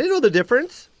difference. I didn't know the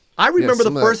difference. I remember the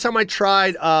similar. first time I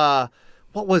tried,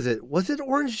 what was it? Was it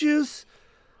orange juice?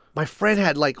 My friend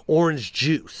had like orange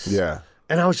juice. Yeah.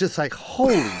 And I was just like,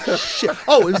 holy shit.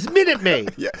 Oh, it was Minute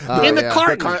Maid. Yeah. In the yeah.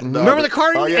 carton. Remember the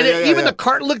carton? Oh, yeah, and yeah, even yeah. the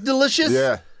carton looked delicious.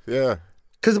 Yeah. Yeah.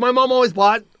 Because my mom always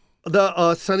bought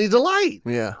the Sunny Delight.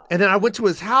 Yeah. And then I went to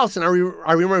his house and I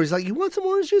remember he was like, you want some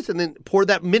orange juice? And then poured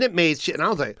that Minute Maid shit. And I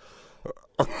was like,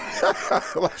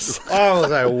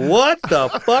 what the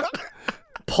fuck?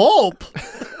 Pulp?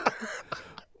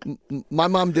 My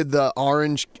mom did the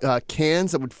orange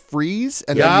cans that would freeze,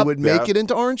 and then Yup. you would make Yeah. it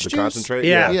into orange The juice. concentrate.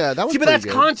 Yeah. Yeah, that was See, but pretty that's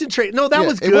good. concentrate. No, that Yeah,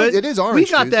 was it good. it is orange We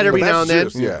got juice, that every but now and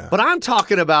that's then. juice, yeah. But I'm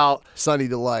talking about, Sunny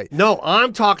Delight. no,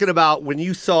 I'm talking about when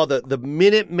you saw the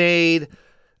Minute Maid,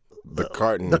 The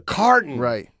carton. the carton.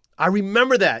 Right. I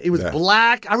remember that. It was Yeah.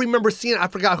 black. I remember seeing it. I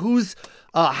forgot whose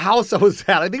house I was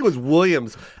at. I think it was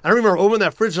Williams. I remember opening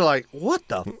that fridge and like, what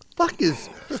the fuck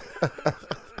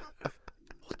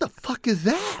is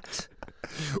that?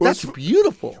 That's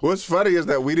beautiful. What's funny is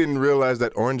that we didn't realize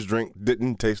that orange drink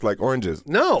didn't taste like oranges.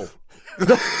 No.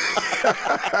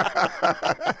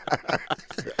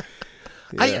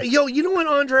 You know what,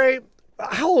 Andre?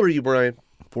 How old are you, Brian?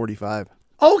 45.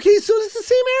 Okay, so it's the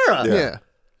same era. Yeah.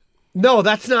 No,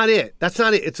 that's not it. That's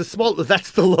not it. It's a small.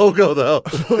 That's the logo, though.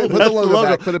 That's the logo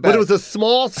back, put it But back. it was a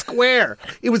small square.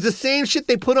 It was the same shit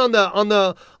they put on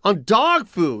dog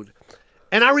food.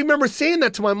 And I remember saying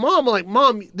that to my mom. I'm like,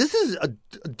 Mom, this is a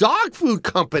dog food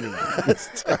company.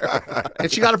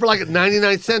 And she got it for like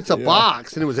 99 cents a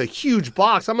box. And it was a huge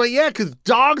box. I'm like, yeah, because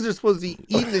dogs are supposed to be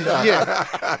eating this shit.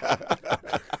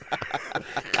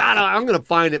 God, I'm going to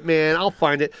find it, man. I'll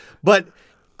find it. But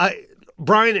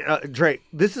Brian, Drake,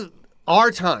 this is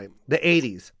our time, the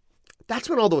 80s. That's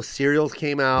when all those cereals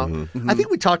came out. I think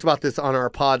we talked about this on our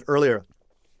pod earlier.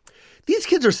 These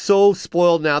kids are so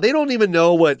spoiled now. They don't even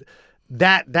know what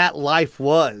that life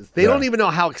was. They don't even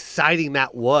know how exciting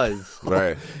that was.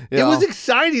 Right. It was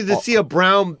exciting to see a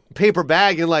brown paper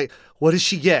bag and like, what did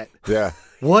she get? Yeah.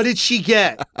 What did she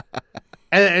get?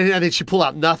 And then she pull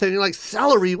out nothing. And you're like,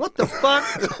 celery, what the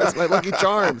fuck? That's my Lucky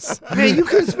Charms. Man, you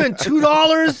could spend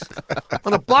 $2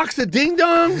 on a box of ding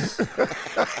dongs.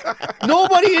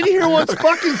 Nobody in here wants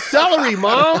fucking celery,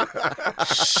 Mom.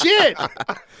 Shit.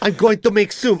 I'm going to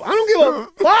make soup. I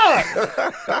don't give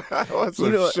a fuck. What's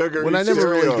some sugar? When I never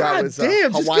really cereal? got God was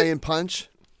damn, just Hawaiian Punch.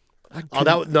 Oh,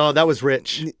 that was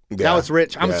rich. That Yeah. was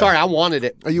rich. I'm Yeah. sorry, I wanted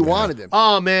it. Oh, you wanted him.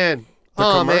 Oh man.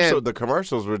 Man. The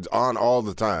commercials were on all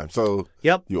the time, so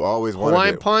Yep. you always wanted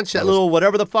Hawaiian it. Punch, that little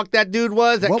whatever the fuck that dude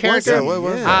was, that What was character. he? What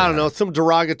was that? I don't know, some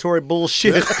derogatory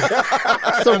bullshit.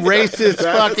 Some racist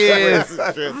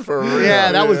fucking. For real.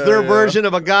 Yeah, that was their version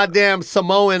of a goddamn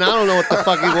Samoan. I don't know what the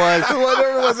fuck he was.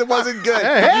 Whatever it was, it wasn't good.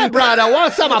 Hey, brother,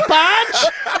 want some a punch?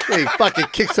 He fucking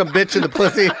kicked some bitch in the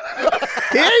pussy.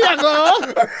 Here you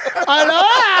go.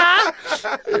 Aloha.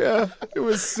 Yeah, it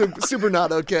was super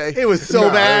not okay. It was so No,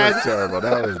 bad. That was terrible.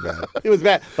 That was bad. It was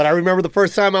bad. But I remember the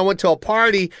first time I went to a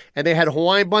party and they had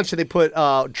Hawaiian Punch and they put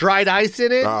dried ice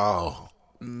in it. Oh.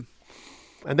 And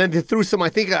then they threw some, I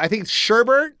think it's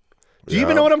sherbet. Do you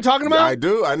even know what I'm talking about? I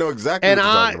do. I know exactly And what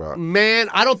you're talking about. man,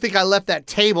 I don't think I left that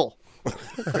table.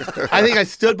 I think I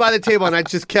stood by the table and I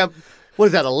just kept, what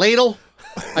is that, a ladle?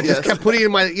 I just kept putting it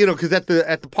in my, because at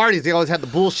the parties, they always had the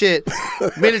bullshit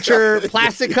miniature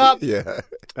plastic cup. Yeah.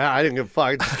 I didn't give a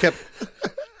fuck. I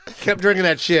just kept drinking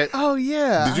that shit. Oh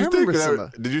yeah, Did you I remember think some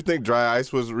of- did you think dry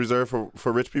ice was reserved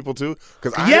for rich people too?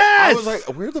 Because I Yes! was like,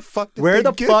 where the fuck did Where they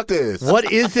the get fuck? this? What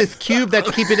is this cube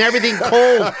that's keeping everything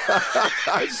cold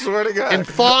I swear to God. and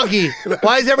foggy?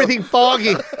 Why is everything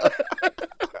foggy?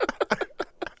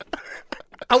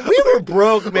 We were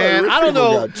broke, man. Rich I don't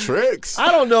people know. Got tricks.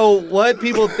 I don't know what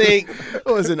people think.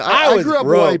 Listen, I I was grew up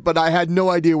broke. white, but I had no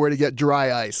idea where to get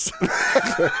dry ice.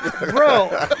 Bro.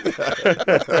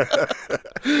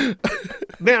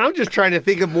 Man, I'm just trying to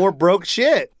think of more broke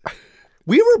shit.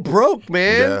 We were broke,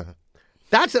 man. Yeah.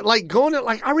 That's it. Like going to,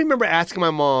 like, I remember asking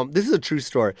my mom, this is a true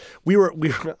story. We were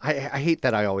I hate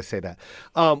that I always say that.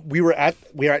 We were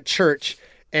at church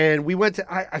and we went to,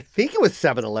 I think it was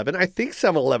 7-Eleven. I think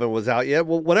 7-Eleven was out yet.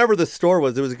 Well, whatever the store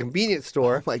was, it was a convenience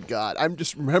store. Oh my God, I'm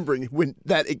just remembering when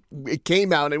it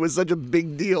came out. It was such a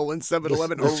big deal when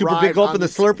 7-Eleven The arrived. super big gulp on and the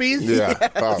Slurpees? Yeah.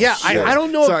 Oh, Yeah, shit. I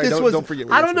don't know Sorry, if this don't- was. don't forget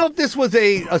what I you don't know if this was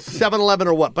a 7-Eleven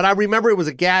or what, but I remember it was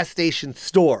a gas station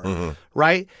store,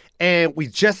 right? And we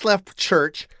just left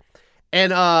church,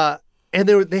 and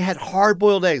they had hard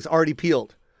boiled eggs already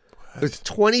peeled. It was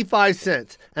 25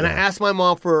 cents, and I asked my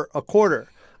mom for a quarter.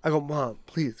 I go, Mom,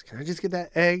 please, can I just get that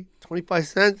egg? 25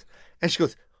 cents, and she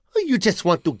goes, oh, you just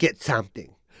want to get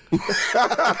something.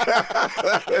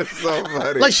 That is so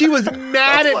funny. Like she was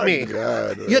mad at me.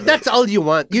 God, Yeah, that's all you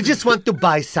want. You just want to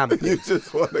buy something. you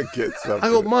just want to get something. I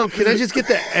go, Mom, can I just get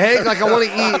the egg? Like I want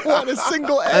to eat Want a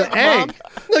single egg, an egg. Mom?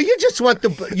 No, you just want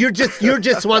to. You're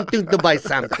just wanting to buy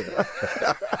something.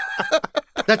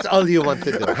 That's all you want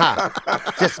to do, huh?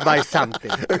 Just buy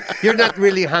something. You're not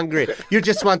really hungry. You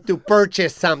just want to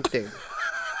purchase something,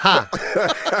 huh?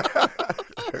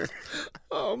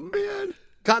 Oh man.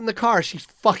 Got in the car. She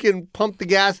fucking pumped the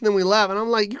gas, and then we left. And I'm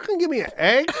like, you couldn't give me an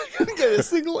egg? Get a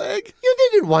single egg. You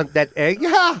didn't want that egg.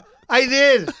 Yeah, I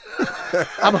did.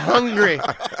 I'm hungry.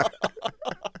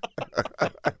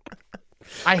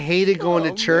 I hated going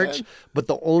to church, but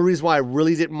the only reason why I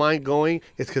really didn't mind going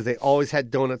is because they always had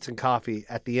donuts and coffee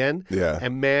at the end. Yeah.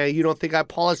 And man, you don't think I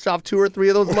polished off 2 or 3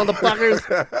 of those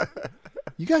motherfuckers?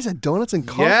 You guys had donuts and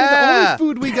coffee? Yeah. The only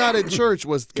food we got at church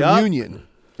was communion.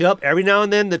 Yep. Every now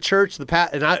and then the church,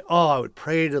 and I would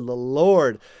pray to the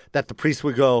Lord that the priest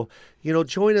would go,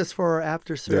 join us for our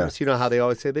after service. Yeah. You know how they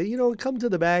always say that, come to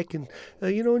the back and,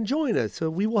 and join us.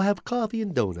 So we will have coffee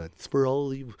and donuts for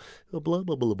all you, blah, blah,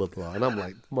 blah, blah, blah. And I'm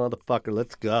like, motherfucker,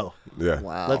 let's go. Yeah.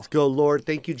 Wow. Let's go, Lord.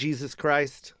 Thank you, Jesus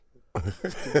Christ.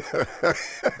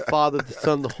 Father, the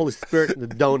Son, the Holy Spirit, and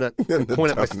the donut.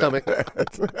 Point at my stomach.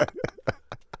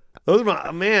 Those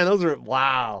are,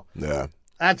 wow. Yeah.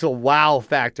 That's a wow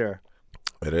factor.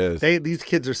 It is. These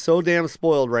kids are so damn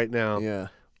spoiled right now. Yeah.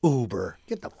 Uber.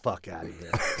 Get the fuck out of here.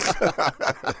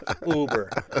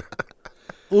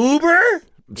 Uber?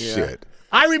 Shit.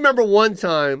 I remember one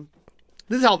time,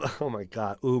 this is how, oh my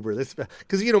God, Uber. This,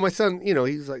 because, my son,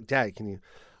 he's like, Dad,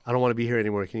 I don't want to be here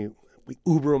anymore. We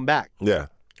Uber him back. Yeah.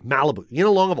 Malibu. You know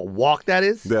how long of a walk that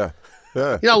is? Yeah.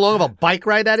 Yeah. You know how long of a bike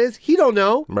ride that is? He don't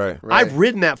know. Right. I've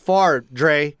ridden that far,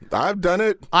 Dre. I've done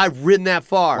it. I've ridden that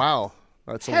far. Wow.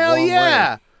 That's a Hell long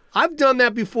yeah. way. I've done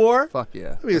that before. Fuck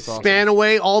yeah. I mean, That's awesome. span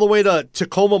away all the way to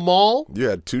Tacoma Mall, You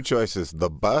had 2 choices: the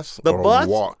bus, the or bus,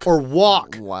 walk. or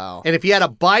walk. Wow. And if you had a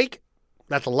bike,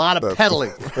 that's a lot of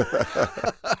pedaling.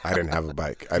 I didn't have a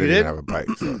bike. I didn't? didn't have a bike.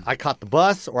 So. I caught the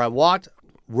bus or I walked,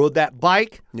 rode that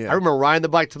bike. Yeah. I remember riding the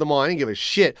bike to the mall. I didn't give a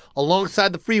shit.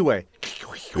 Alongside the freeway.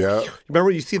 Yeah. Remember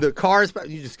when you see the cars, but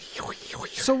you just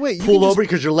So wait, you pull can over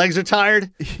because your legs are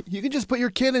tired? You can just put your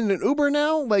kid in an Uber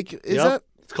now? Like, is Yep. that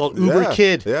It's called Uber Yeah.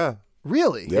 Kid. Yeah.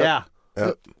 really? Yep. Yeah.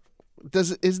 Yep.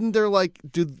 Isn't there like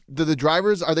do the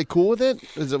drivers, are they cool with it?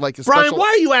 Is it like a Brian, special... why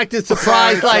are you acting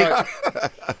surprised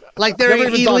like there Never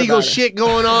ain't even thought illegal about it. shit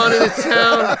going on in this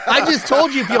town? I just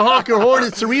told you if you honk your horn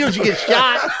at Cerritos, you get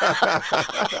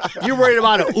shot. You're worried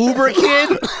about an Uber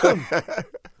Kid?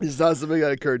 It's not something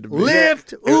that occurred to me.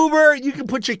 Lyft, Uber, you can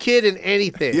put your kid in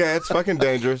anything. Yeah, it's fucking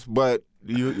dangerous, but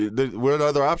what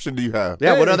other option do you have?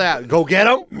 Yeah, what other? Go get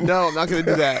them? No, I'm not going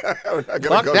to do that. We're not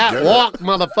gonna Fuck go that. get 'em. Walk,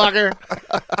 motherfucker.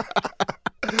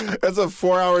 That's a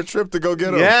 4-hour trip to go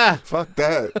get them. Yeah. Fuck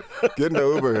that. Get in the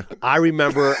Uber. I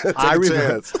remember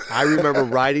chance. I remember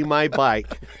riding my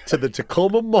bike to the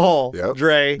Tacoma Mall, Yep.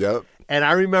 Dre. Yep. And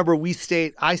I remember I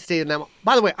stayed in that mall.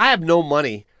 By the way, I have no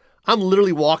money. I'm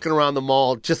literally walking around the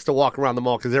mall just to walk around the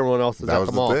mall because everyone else is That at was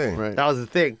the the mall. thing. Right. That was the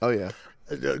thing. Oh yeah.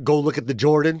 Go look at the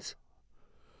Jordans.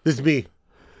 This is me.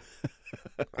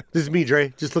 This is me,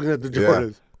 Dre. Just looking at the Yeah.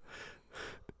 Jordans.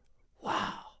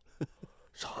 Wow.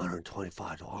 It's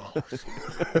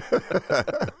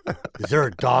 $125. Is there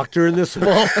a doctor in this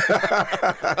mall?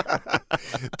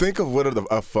 Think of what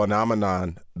a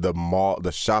phenomenon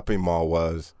the shopping mall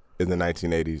was in the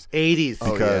 1980s. 80s.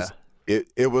 Because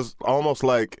it was almost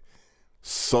like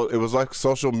it was like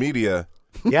social media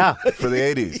Yeah. for the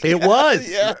 80s. It was.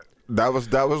 Yeah. That was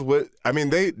what I mean.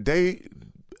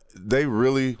 They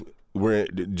really were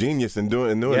genius in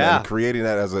doing that Yeah. and creating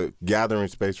that as a gathering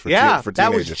space for Yeah, for that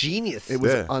teenagers. was genius. It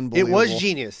was Yeah. It unbelievable. was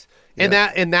genius. And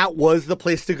that was the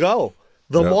place to go.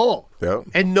 The Yep. mall. Yep.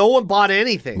 And no one bought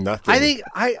anything. Nothing. I think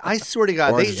I swear to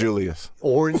God, Orange Julius.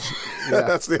 Orange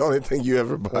That's the only thing you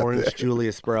ever bought. Orange there.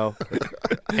 Julius, bro.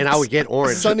 And I would get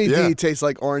orange. Sunny Yeah. D tastes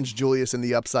like Orange Julius in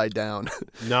the Upside Down.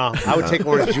 No, I would take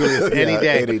Orange Julius any Yeah,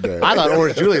 day. any day. I thought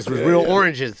Orange Julius was real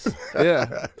oranges.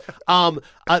 Yeah.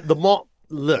 The mall.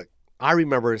 Look, I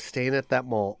remember staying at that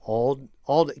mall all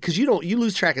day because you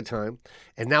lose track of time,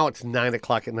 and now it's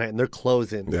 9:00 at night and they're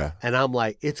closing. Yeah. And I'm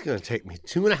like, it's gonna take me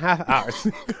 2.5 hours.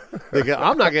 Because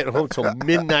I'm not getting home till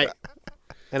midnight,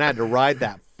 and I had to ride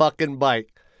that fucking bike,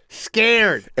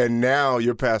 scared. And now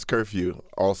you're past curfew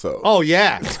also. Oh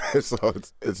yeah, So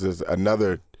it's just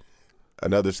another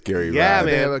scary Yeah, ride.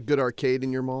 They man. have a good arcade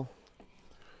in your mall.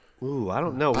 ooh, I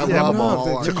don't know. We I didn't have a love mall.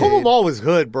 mall Tacoma arcade. Mall was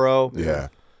hood, bro. Yeah.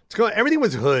 Everything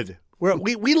was hood.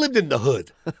 We lived in the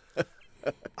hood.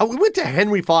 We went to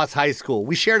Henry Foss High School.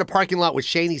 We shared a parking lot with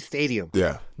Shaney Stadium.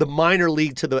 Yeah. The minor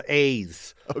league to the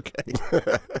A's. Okay.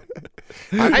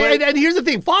 And here's the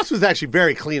thing. Foss was actually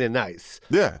very clean and nice.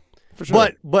 Yeah, for sure.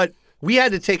 But we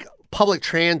had to take public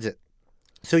transit.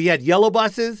 So you had yellow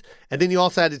buses, and then you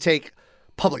also had to take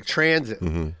public transit.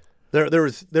 Mm-hmm.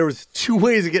 There was two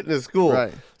ways of getting to school.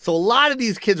 Right. So a lot of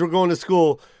these kids were going to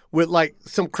school with like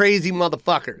some crazy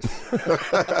motherfuckers,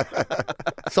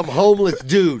 some homeless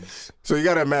dudes. So you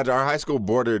got to imagine our high school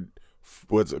bordered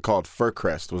what's called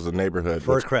Fircrest was a neighborhood.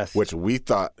 Fircrest. Which we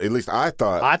thought, at least I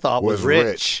thought was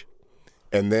rich.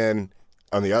 And then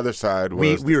on the other side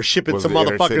was we were shipping was some the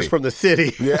inner motherfuckers city. from the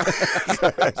city. Yeah.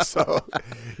 So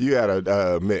you had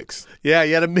a mix. Yeah,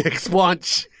 you had a mixed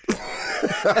lunch.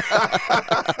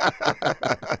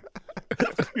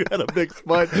 You had a mixed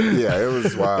lunch. Yeah, it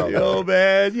was wild. Yo,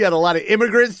 man, you had a lot of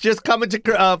immigrants just coming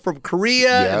to from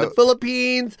Korea and the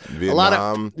Philippines. Vietnam. A lot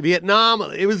of Vietnam.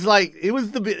 It was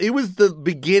the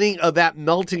beginning of that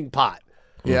melting pot.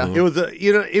 Yeah. It was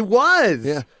it was.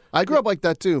 Yeah. I grew up like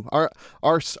that too.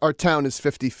 Our town is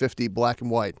 50-50 black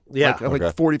and white. Yeah. Like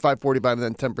 45-45 and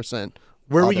then 10%.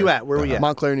 Where were you at? Where were you at?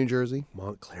 Montclair, New Jersey.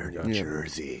 Montclair, New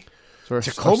Jersey. So our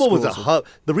Tacoma was a schools- hub.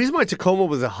 The reason why Tacoma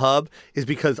was a hub is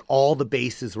because all the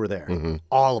bases were there.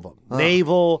 All of them.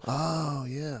 Naval, Oh,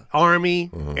 yeah. Army,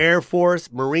 Air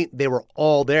Force, Marine, they were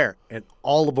all there. And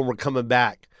all of them were coming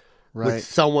back with Right.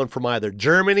 someone from either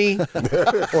Germany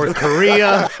or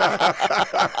Korea,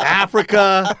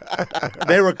 Africa.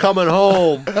 They were coming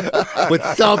home with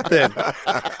something.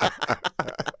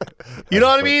 You know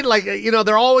what I mean? Like,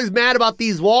 they're always mad about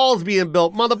these walls being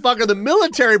built. Motherfucker, the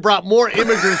military brought more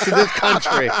immigrants to this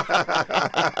country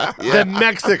than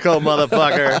Mexico,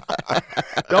 motherfucker.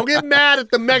 Don't get mad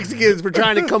at the Mexicans for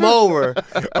trying to come over.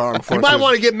 Armed You might forces.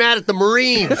 want to get mad at the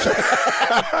Marines.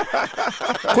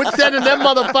 Quit sending them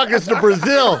motherfuckers to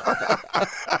Brazil.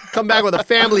 Come back with a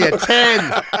family of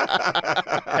 10.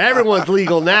 Everyone's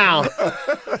legal now.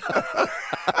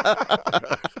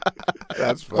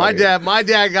 That's funny. My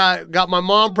dad got my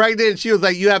mom pregnant, and she was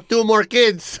like, "You have 2 more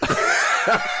kids.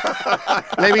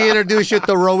 Let me introduce you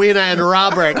to Rowena and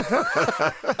Robert."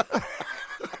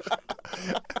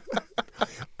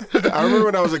 I remember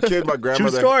when I was a kid, my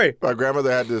grandmother. story. My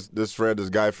grandmother had this friend, this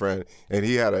guy friend, and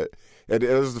he had and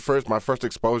it was my first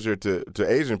exposure to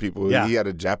Asian people. Yeah. He had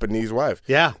a Japanese wife.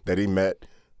 Yeah. That he met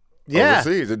Yeah.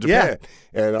 overseas in Japan,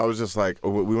 and I was just like,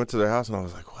 we went to their house, and I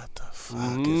was like, what the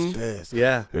fuck is this?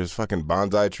 Yeah. There's fucking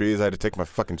bonsai trees. I had to take my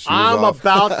fucking shoes I'm off.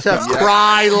 about to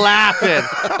cry laughing.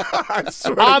 I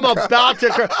swear I'm to God. about to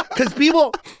cry. Because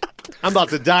people, I'm about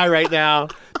to die right now.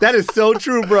 That is so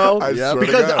true, bro. I swear to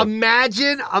Because God.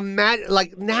 imagine,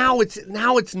 like now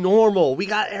it's normal.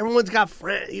 Everyone's got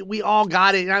friends. We all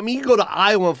got it. I mean, you go to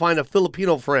Iowa and find a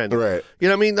Filipino friend. Right. You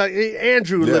know what I mean? Like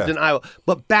Andrew lived Yeah. in Iowa.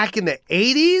 But back in the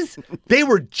 80s, they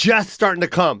were just starting to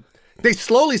come. They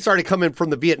slowly started coming from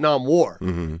the Vietnam War.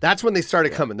 That's when they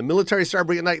started coming. The military started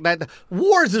bringing like that.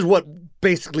 Wars is what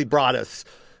basically brought us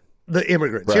the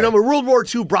immigrants. Right. You know, World War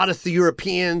II brought us the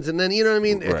Europeans, and then you know what I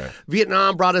mean. Right.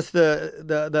 Vietnam brought us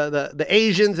the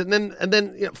Asians, and then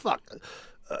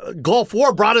Gulf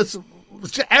War brought us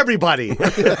everybody.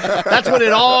 That's when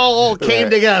it all came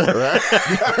together.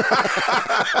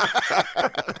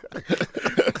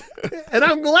 And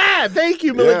I'm glad. Thank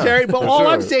you, military. But for all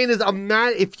I'm sure. saying is,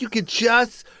 if you could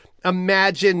just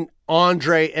imagine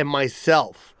Andre and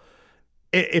myself,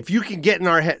 if you can get in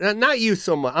our head, not you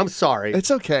so much. I'm sorry.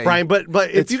 It's okay. Brian. But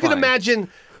if It's you can fine. imagine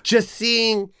just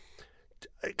seeing,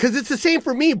 because it's the same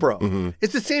for me, bro. Mm-hmm.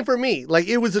 It's the same for me. Like,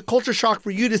 it was a culture shock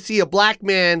for you to see a black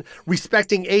man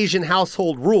respecting Asian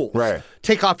household rules. Right.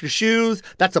 Take off your shoes.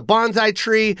 That's a bonsai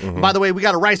tree. By the way, we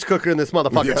got a rice cooker in this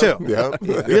motherfucker, too. Yep.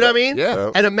 You know what I mean?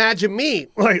 Yeah. And imagine me,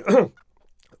 like,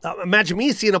 imagine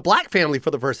me seeing a black family for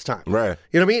the first time. Right.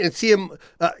 You know what I mean? And see him.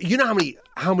 You know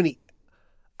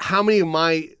how many of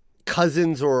my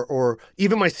cousins or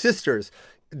even my sisters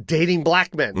dating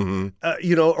black men,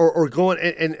 you know, or going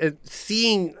and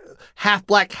seeing half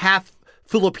black, half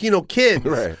Filipino kids.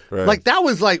 Right. Like, that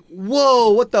was like, whoa,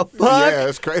 what the fuck? Yeah,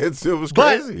 it's crazy. It was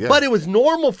But crazy. Yeah. but it was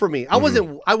normal for me. I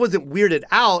wasn't weirded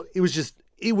out. It was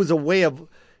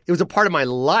a part of my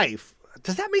life.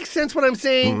 Does that make sense what I'm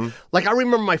saying? Like, I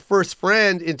remember my first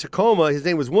friend in Tacoma, his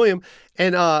name was William,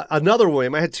 and another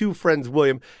William. I had 2 friends,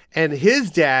 William, and his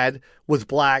dad was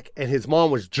black and his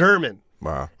mom was German.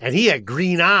 Wow. And he had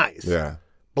green eyes. Yeah.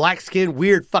 Black skin,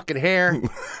 weird fucking hair. He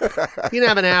didn't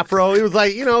have an afro. He was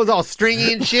like, it was all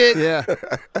stringy and shit. Yeah.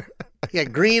 He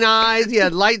had green eyes. He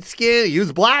had light skin. He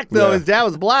was black, though. Yeah. His dad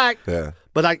was black. Yeah.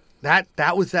 But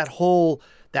that was that whole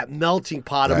that melting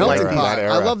pot of That like Melting era. pot. That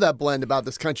I era. love that blend about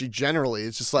this country generally.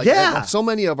 It's just like Yeah. so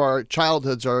many of our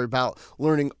childhoods are about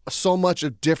learning so much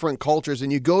of different cultures,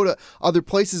 and you go to other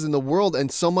places in the world,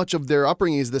 and so much of their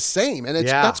upbringing is the same, and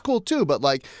that's cool too. But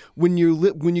like when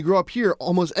you grow up here,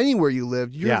 almost anywhere you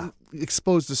live, you're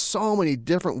exposed to so many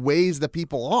different ways that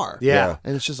people are. Yeah.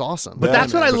 And it's just awesome. But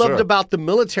that's what I for loved sure. about the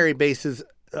military bases.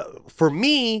 For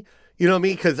me, you know what I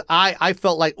mean? Because I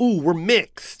felt like, ooh, we're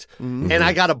mixed. And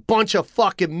I got a bunch of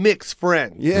fucking mixed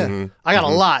friends. Yeah. I got a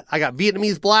lot. I got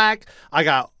Vietnamese black. I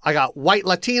got white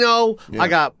Latino. I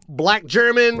got black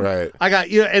German. Right. I got,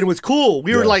 and it was cool.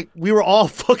 We were all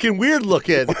fucking weird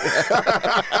looking.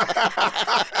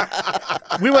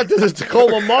 We went to the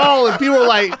Tacoma Mall and people were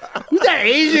like, who's that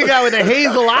Asian guy with the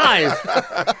hazel eyes?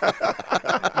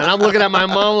 And I'm looking at my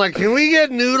mom like, can we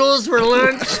get noodles for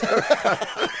lunch?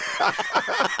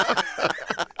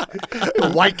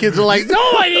 The white kids are like,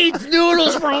 no one eats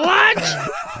noodles for lunch.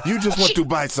 You just want to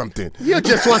buy something. You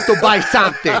just want to buy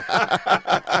something.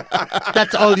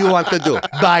 That's all you want to do.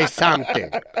 Buy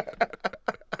something.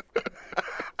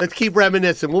 Let's keep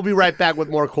reminiscing. We'll be right back with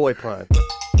more Koi Pond.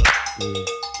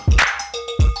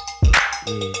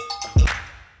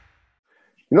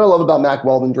 You know what I love about Mack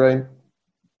Weldon, Dre?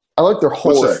 I like their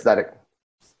whole What's that? aesthetic.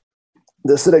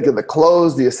 The aesthetic of the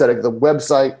clothes, the aesthetic of the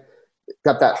website.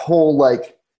 Got that whole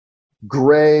like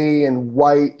gray and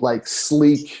white, like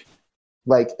sleek,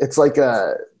 like it's like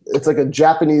a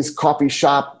Japanese coffee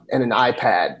shop and an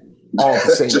iPad all at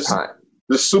the same time.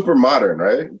 Just super modern,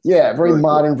 right? Yeah, very Really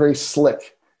cool. modern, very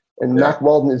slick. And Yeah. Mack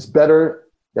Weldon is better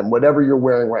than whatever you're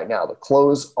wearing right now. The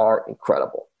clothes are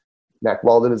incredible. Mack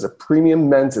Weldon is a premium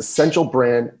men's essential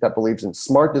brand that believes in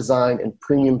smart design and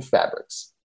premium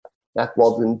fabrics. Mack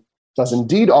Weldon does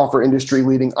indeed offer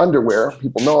industry-leading underwear.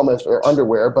 People know them as their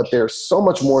underwear, but they're so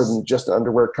much more than just an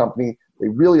underwear company. They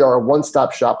really are a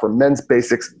one-stop shop for men's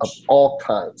basics of all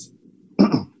kinds.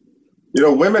 You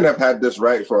know, women have had this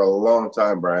right for a long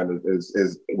time, Brian,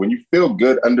 is when you feel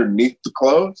good underneath the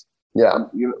clothes, Yeah.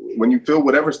 you know, when you feel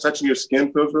whatever's touching your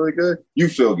skin feels really good, you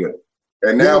feel good.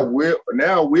 And now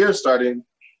we're starting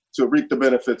to reap the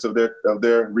benefits of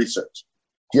their research.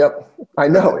 Yep, I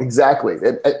know exactly.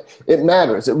 It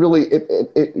matters. It really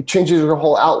it changes your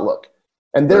whole outlook.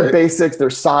 And their Right. basics, their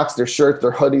socks, their shirts,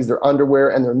 their hoodies, their underwear,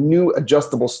 and their new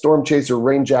adjustable Storm Chaser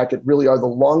rain jacket really are the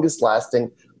longest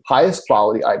lasting, highest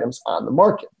quality items on the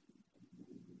market.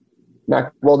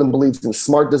 Mack Weldon believes in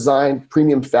smart design,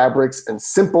 premium fabrics, and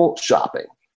simple shopping.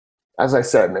 As I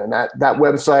said, man, that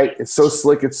website, it's so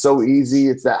slick, it's so easy,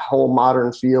 it's that whole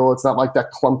modern feel. It's not like that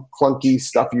clunky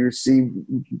stuff you see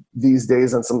these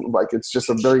days on some, like it's just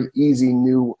a very easy,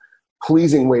 new,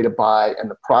 pleasing way to buy,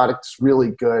 and the product's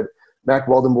really good. Mack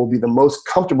Weldon will be the most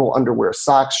comfortable underwear,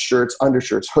 socks, shirts,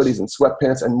 undershirts, hoodies, and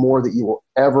sweatpants, and more that you will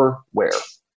ever wear.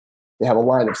 They have a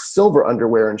line of silver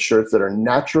underwear and shirts that are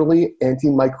naturally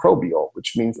antimicrobial,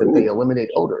 which means that they eliminate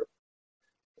odor.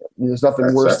 There's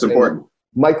nothing worse That's than important.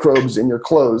 microbes in your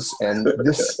clothes, and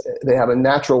they have a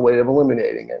natural way of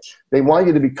eliminating it. They want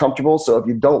you to be comfortable, so if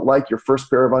you don't like your first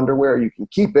pair of underwear, you can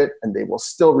keep it, and they will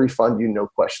still refund you, no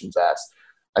questions asked.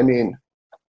 I mean,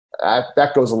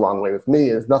 that goes a long way with me.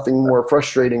 There's nothing more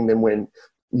frustrating than when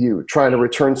you trying to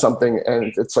return something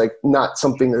and it's like not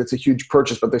something that's a huge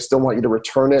purchase, but they still want you to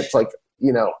return it. It's like,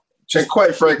 you know. And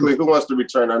quite frankly, who wants to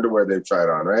return underwear they've tried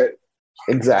on, right?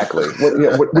 Exactly. What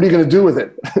are you going to do with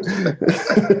it?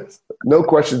 No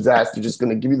questions asked. They're just going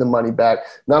to give you the money back.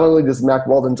 Not only does Mack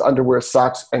Weldon's underwear,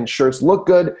 socks, and shirts look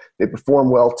good, they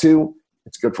perform well too.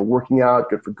 It's good for working out,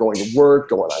 good for going to work,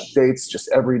 going on dates, just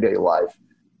everyday life.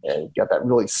 And you got that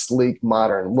really sleek,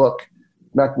 modern look.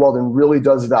 Mack Weldon really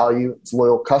does value its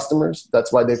loyal customers.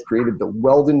 That's why they've created the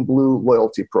Weldon Blue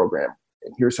loyalty program.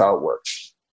 And here's how it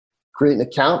works. Create an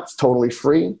account. It's totally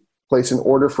free. Place an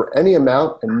order for any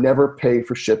amount and never pay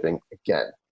for shipping again.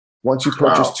 Once you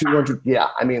purchase Wow.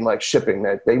 $200, shipping,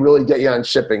 that they really get you on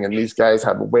shipping, and these guys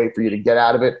have a way for you to get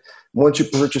out of it. Once you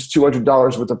purchase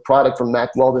 $200 worth of product from Mack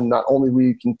Weldon, not only will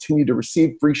you continue to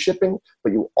receive free shipping,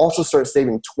 but you also start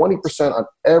saving 20% on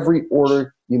every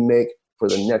order you make for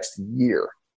the next year.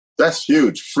 That's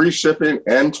huge. Free shipping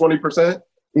and 20%?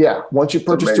 Yeah, once you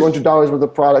purchase amazing. $200 worth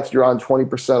of products, you're on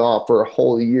 20% off for a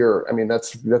whole year. I mean,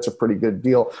 that's a pretty good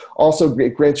deal. Also,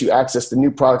 it grants you access to new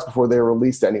products before they're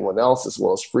released to anyone else, as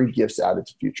well as free gifts added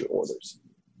to future orders.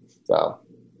 So,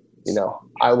 you know,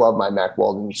 I love my Mack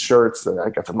Weldon shirts, and I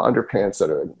got some underpants that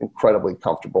are incredibly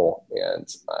comfortable.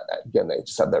 And again, they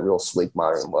just have that real sleek,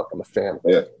 modern look. I'm a fan.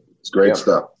 Yeah, it's great Yeah.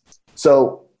 stuff.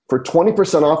 So for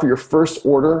 20% off of your first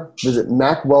order, visit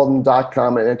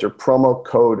MackWeldon.com and enter promo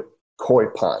code Koi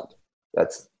Pond.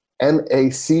 That's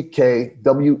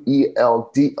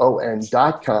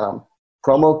MACKWELDON.com,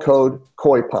 promo code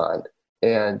KOIPOND,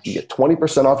 and you get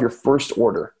 20% off your first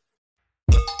order.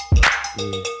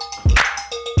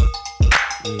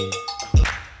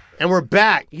 And we're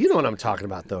back. You know what I'm talking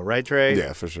about, though, right, Trey?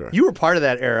 Yeah, for sure. You were part of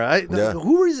that era. Yeah.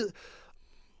 Who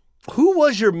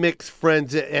was your mixed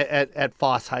friends at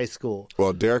Foss High School?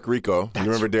 Well, Derek Rico. You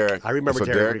remember Derek? I remember so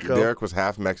Derek Rico. Derek was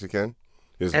half Mexican.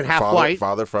 His And half white.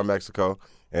 Father from Mexico,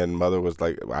 and mother was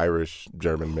like Irish,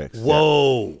 German mix.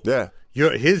 Whoa. Yeah.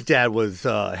 His dad was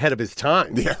ahead of his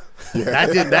time. Yeah.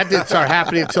 That didn't start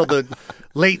happening until the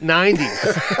late 90s.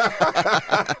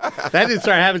 That didn't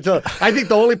start happening until, I think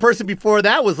the only person before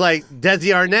that was like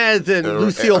Desi Arnaz and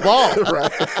Lucille Ball.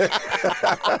 Right.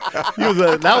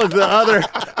 That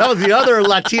was the other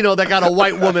Latino that got a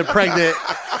white woman pregnant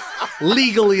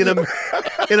legally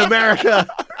in America.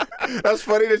 That's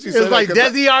funny that you It said was like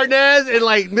that. Desi Arnaz and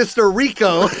like Mr.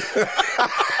 Rico.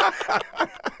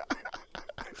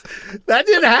 That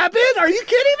didn't happen? Are you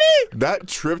kidding me? That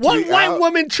tripped What me white out.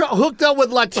 woman hooked up with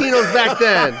Latinos back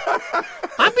then?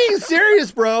 I'm being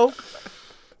serious, bro.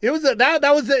 It was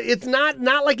it's not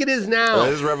like it is now.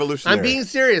 It is revolutionary. I'm being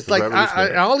serious. Like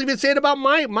I'll even say it about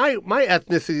my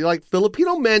ethnicity. Like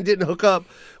Filipino men didn't hook up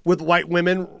with white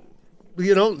women.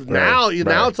 Now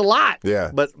it's a lot.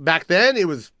 Yeah. But back then it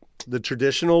was the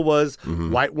traditional was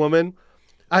white woman.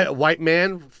 White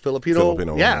man, Filipino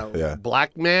woman, yeah.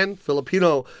 Black man,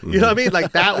 Filipino. You know what I mean?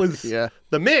 Like that was Yeah.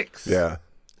 the mix. Yeah.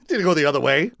 It didn't go the other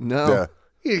way. No. Yeah.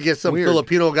 You get some Weird.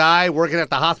 Filipino guy working at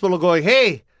the hospital going,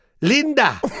 "Hey,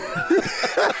 Linda,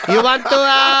 you want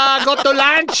to go to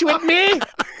lunch with me?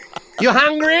 You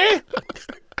hungry?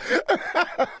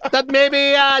 That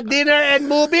maybe dinner and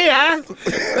movie, huh?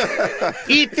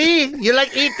 E.T., you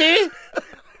like E.T.?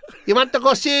 You want to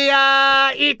go see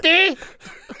E.T.?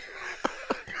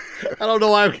 I don't know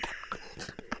why.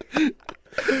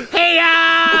 Hey,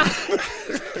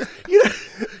 you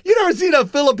never seen a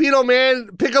Filipino man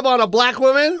pick up on a black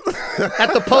woman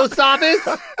at the post office?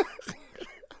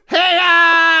 Hey,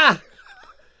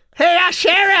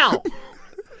 Cheryl,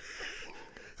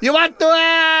 you want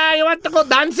to go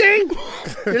dancing?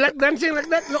 You like dancing like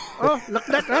that? Look, look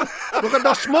at that, huh? Look at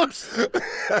those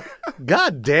smoops.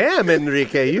 God damn,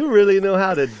 Enrique, you really know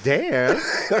how to dance.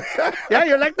 Yeah,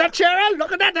 you like that, Cheryl?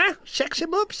 Look at that, huh? Sexy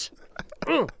moves.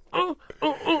 Oh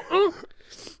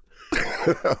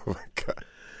my God.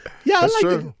 Yeah, That's I like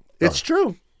true. it. It's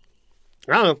true.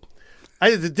 I don't know.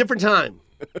 It's a different time.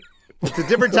 It's a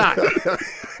different time.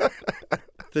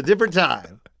 It's a different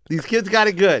time. These kids got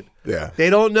it good. Yeah. They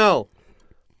don't know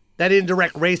that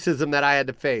indirect racism that I had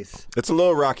to face. It's a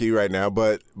little rocky right now,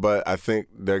 but I think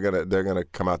they're gonna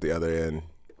come out the other end.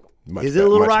 Is it a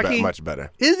little rocky? Much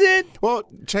better. Is it? Well,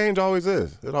 change always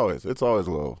is. It's always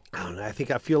a little. I don't know. I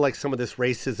feel like some of this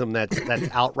racism that's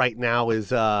out right now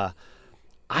is. I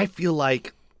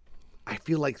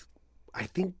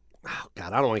think. Oh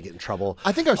God, I don't want to get in trouble.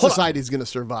 I think our Hold on. society is going to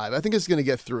survive. I think it's going to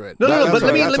get through it. No, That's but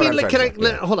what- let that's what I'm me. trying to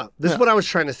say. Hold on. This is what I was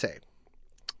trying to say.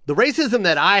 The racism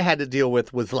that I had to deal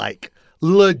with was like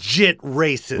legit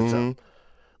racism.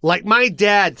 Like my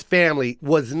dad's family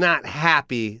was not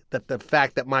happy that the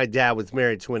fact that my dad was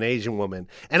married to an Asian woman,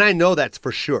 and I know that's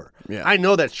for sure. Yeah. I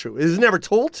know that's true. It was never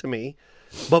told to me,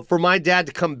 but for my dad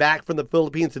to come back from the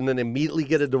Philippines and then immediately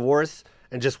get a divorce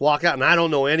and just walk out, and I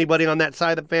don't know anybody on that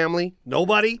side of the family,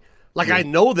 nobody. Like I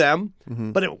know them,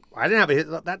 but I didn't have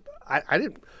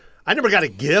I never got a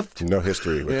gift. No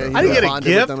history with them. I didn't get a bonded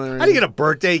with gift. them or I didn't anything. get a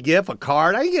birthday gift, a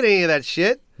card. I didn't get any of that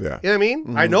shit. Yeah. You know what I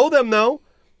mean? I know them though,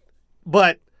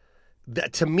 but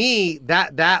to me,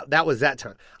 that was that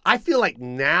time. I feel like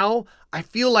now,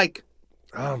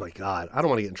 oh my God, I don't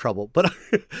want to get in trouble, but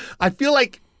I feel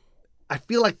like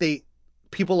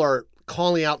people are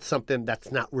calling out something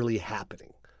that's not really happening.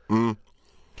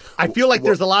 I feel like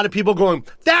there's a lot of people going,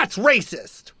 that's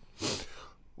racist.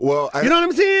 Well, You know what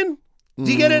I'm saying?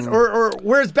 Do you get it? Or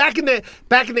whereas back in the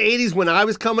 80s when I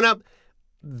was coming up,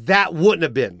 that wouldn't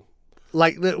have been.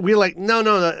 Like we're like, no,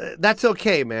 that's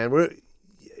okay, man.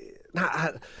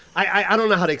 I don't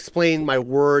know how to explain my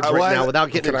words right now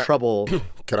without getting in trouble.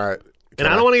 Can I? And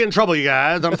I don't want to get in trouble, you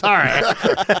guys. I'm sorry.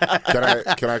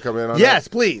 Can I come in on Yes,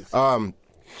 please. that?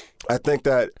 I think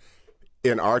that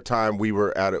in our time we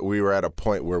were at a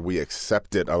point where we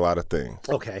accepted a lot of things.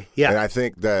 Okay. Yeah. And I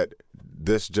think that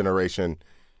this generation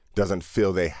doesn't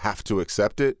feel they have to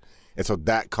accept it, and so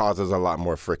that causes a lot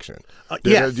more friction.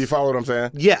 Yes. Do you follow what I'm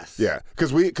saying? Yes. Yeah,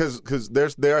 because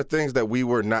there are things that we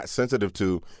were not sensitive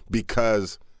to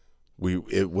because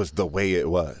it was the way it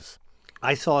was.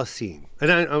 I saw a scene,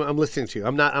 and I'm listening to you.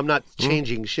 I'm not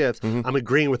changing shifts. I'm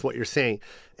agreeing with what you're saying.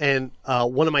 And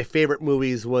one of my favorite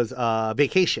movies was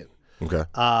Vacation. Okay.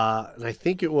 And I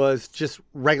think it was just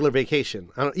Regular Vacation.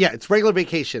 It's Regular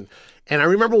Vacation. And I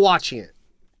remember watching it.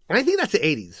 And I think that's the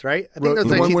 80s, right? I think The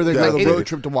that's one where they go the 80s. road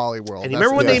trip to Wally World. And you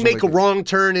remember when they make a wrong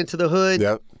turn into the hood?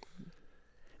 Yep.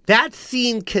 That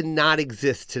scene cannot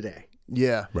exist today.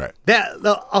 Yeah. Right.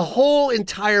 A whole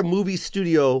entire movie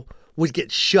studio would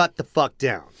get shut the fuck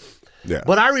down. Yeah.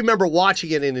 But I remember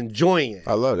watching it and enjoying it.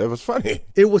 I love it. It was funny.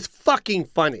 It was fucking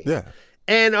funny. Yeah.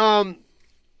 And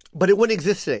but it wouldn't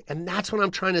exist today. And that's what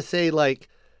I'm trying to say, like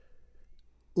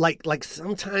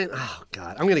sometimes, oh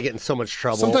God, I'm gonna get in so much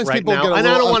trouble Sometimes right people now, get and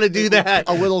I don't want to do that.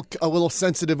 A little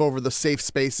sensitive over the safe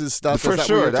spaces stuff. For Is that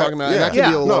sure. what you're That- talking about? yeah. That can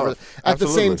be a little No, over. At the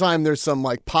absolutely. same time, there's some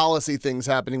like policy things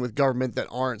happening with government that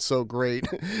aren't so great.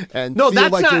 And No, feel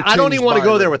that's like not. you're I don't tinged even want to by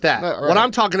go them. there with that. Right. What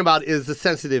I'm talking about is the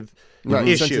sensitive Right,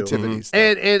 issue, sensitivity stuff.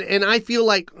 and I feel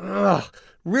like,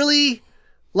 really,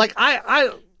 like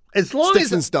I as long Sticks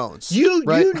as and stones. you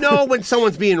right? you know when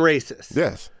someone's being racist,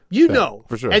 Yes. you Yeah, know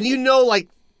for sure. and you know like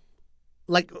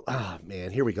oh man,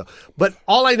 here we go. But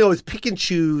all I know is pick and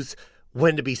choose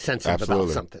when to be sensitive Absolutely.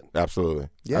 about something. Absolutely.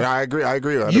 Yeah. And I agree.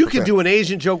 100%. You can do an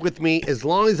Asian joke with me as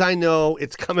long as I know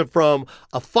it's coming from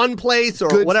a fun place or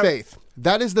Good whatever. faith.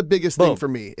 That is the biggest Boom. thing for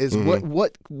me. Is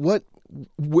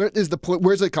where is the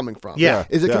where's it coming from? Yeah.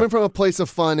 Is it Yeah. coming from a place of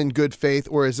fun and good faith,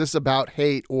 or is this about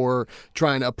hate or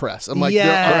trying to oppress? I'm like,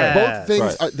 Yes. both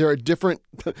things. Right. There are different.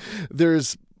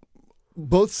 There's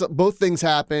both things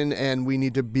happen, and we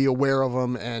need to be aware of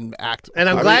them and act. And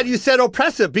I'm glad you said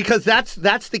oppressive because that's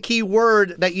the key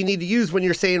word that you need to use when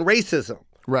you're saying racism.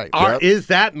 Right. Is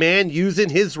that man using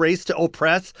his race to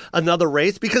oppress another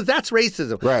race? Because that's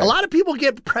racism. Right. A lot of people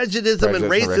get prejudice and Prejudice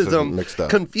and racism racism mixed up.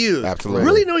 confused. Absolutely.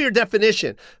 Really know your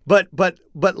definition. But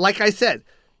like I said,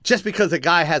 just because a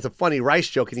guy has a funny rice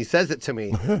joke and he says it to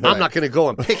me, I'm not going to go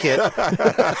and pick it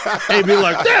and be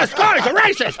like, this guy's a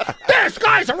racist. This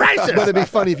guy's a racist. But it'd be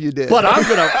funny if you did. But I'm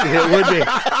going to,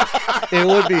 it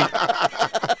would be.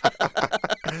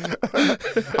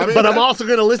 But I'm also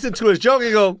going to listen to his joke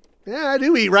and go, yeah, I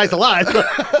do eat rice a lot.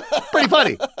 Pretty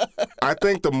funny. I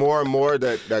think the more and more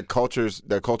that cultures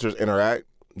interact,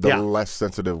 the Yeah. less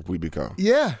sensitive we become.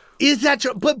 yeah. Is that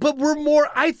true? But we're more,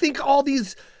 I think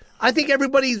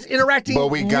everybody's interacting But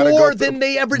we gotta more go through, than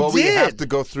they ever but did. we have to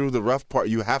go through the rough part.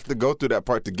 You have to go through that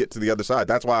part to get to the other side.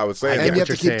 That's why I was saying I And get you that.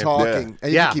 have to you're keep saying. talking. Yeah.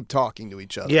 And you Yeah. have to keep talking to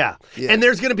each other. Yeah. Yeah. And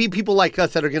there's going to be people like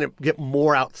us that are going to get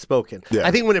more outspoken. Yeah. I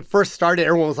think when it first started,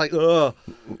 everyone was like, ugh,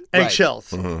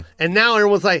 eggshells. Mm-hmm. And now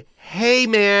everyone's like, hey,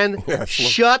 man,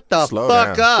 shut the Slow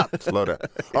fuck down. up. Slow down.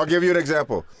 I'll give you an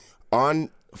example. On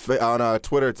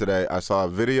Twitter today, I saw a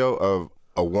video of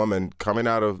a woman coming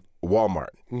out of Walmart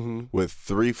with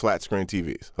 3 flat screen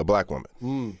TVs, a black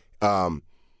woman.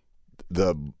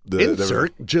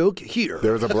 Insert joke here.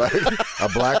 There was a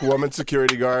black woman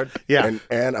security guard Yeah.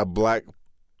 and a black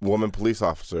woman police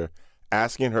officer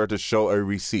asking her to show a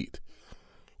receipt,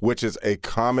 which is a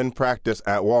common practice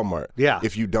at Walmart. Yeah.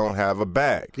 If you don't have a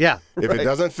bag. Yeah. If it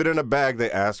doesn't fit in a bag, they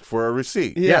ask for a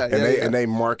receipt. Yeah, And they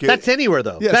mark it. That's anywhere,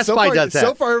 though. Yeah, Best so Buy far, does that.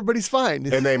 So far, everybody's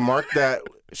fine. and they mark that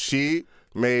she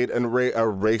made a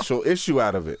racial issue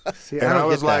out of it. See, and I don't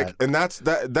was get like, that. and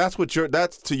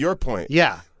that's to your point.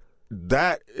 Yeah.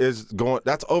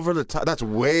 That's over the top. That's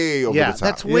way over Yeah. the top.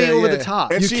 That's way over the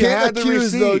top. And You she can't had the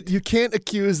accuse receipt. you can't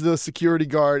accuse the security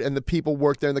guard and the people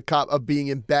work there and the cop of being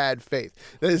in bad faith.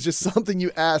 That is just something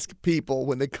you ask people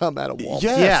when they come out of Walmart.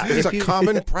 Yes, Yeah, it's if a you-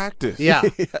 common practice. Yeah.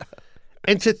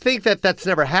 And to think that that's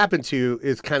never happened to you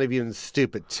is kind of even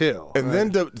stupid, too. And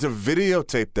then to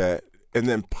videotape that and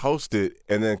then post it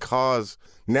and then cause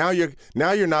now you're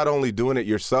not only doing it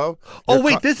yourself. Oh, you're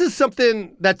wait, this is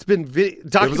something that's been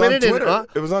documented? It was on Twitter.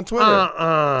 It was on Twitter.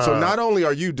 So uh. not only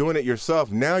are you doing it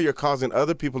yourself, now you're causing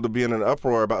other people to be in an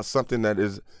uproar about something that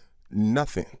is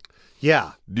nothing.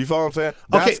 Yeah. Do you follow what I'm saying?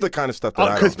 That's Okay. the kind of stuff that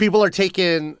I Because don't. people are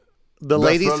taking the That's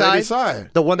lady the side? lady side.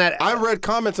 The one that... I read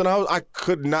comments and I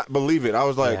could not believe it. I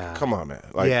was like, Yeah. come on, man.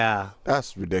 Like, Yeah.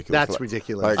 that's ridiculous. That's Like-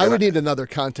 ridiculous. like, I and would need another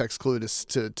context clue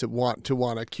to want to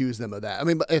accuse them of that. I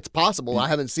mean, but it's possible. I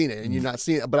haven't seen it, and you're not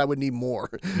seeing it, but I would need more.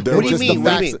 What do you Just the mean?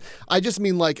 What do you facts- mean? I just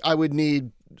mean like I would need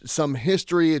some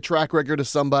history, a track record of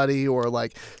somebody, or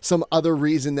like some other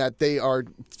reason that they are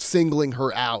singling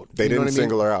her out. They You know didn't what I mean?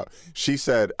 single her out. She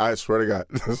said, I swear to God,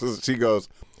 she goes,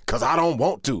 because I don't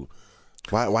want to.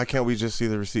 Why can't we just see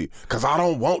the receipt? Because I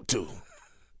don't want to.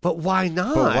 But why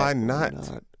not? But why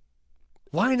not?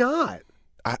 Why not?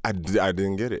 I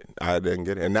didn't get it. I didn't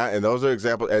get it. And those are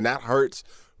examples. And that hurts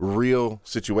real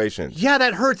situations. Yeah,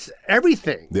 that hurts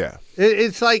everything. Yeah.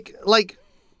 It's like,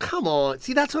 come on.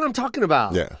 See, that's what I'm talking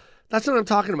about. Yeah. That's what I'm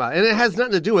talking about. And it has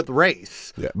nothing to do with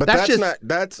race. Yeah. But that's just,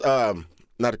 that's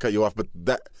not to cut you off, but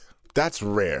that's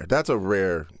rare. That's a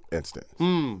rare instance.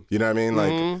 You know what I mean?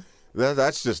 Like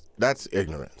that's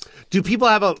ignorance. Do people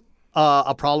have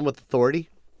a problem with authority?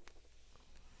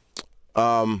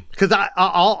 Because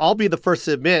I'll be the first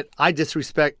to admit I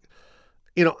disrespect,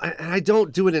 and I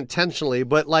don't do it intentionally,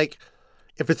 but like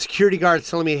if a security guard's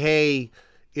telling me, hey,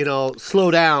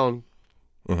 slow down,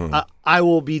 I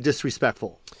will be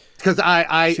disrespectful because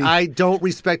I don't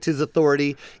respect his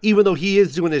authority, even though he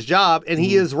is doing his job and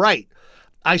he is right.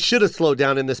 I should have slowed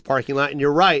down in this parking lot, and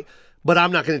you're right, but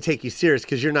I'm not going to take you serious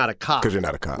because you're not a cop. Because you're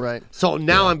not a cop. Right. So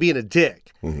now I'm being a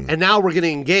dick. And now we're going to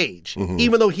engage,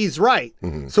 even though he's right.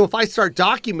 So if I start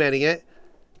documenting it,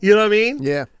 you know what I mean?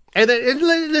 Yeah. And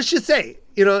then let's just say,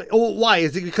 why?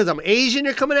 Is it because I'm Asian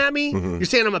you're coming at me? You're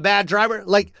saying I'm a bad driver?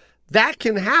 Like, that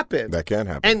can happen. That can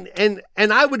happen.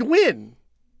 And I would win,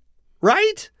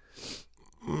 right?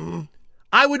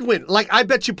 I would win. Like, I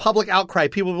bet you public outcry,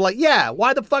 people would be like, yeah,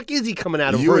 why the fuck is he coming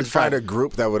at him? You would find a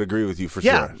group that would agree with you for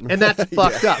sure. And that's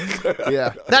fucked up.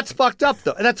 Yeah. That's fucked up,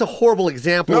 though. And that's a horrible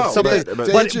example of something.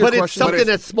 But it's something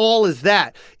as small as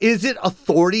that. Is it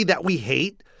authority that we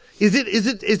hate? Is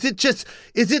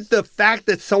it the fact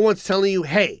that someone's telling you,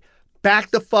 hey,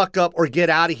 back the fuck up or get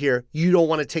out of here? You don't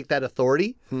want to take that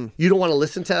authority. You don't want to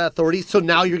listen to that authority. So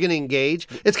now you're going to engage.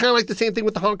 It's kind of like the same thing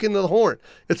with the honking of the horn.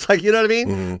 It's like, you know what I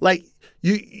mean? Like,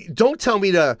 you don't tell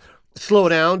me to slow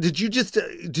down. Did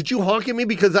you honk at me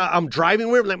because I'm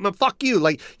driving weird? Like, man, fuck you.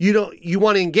 Like, you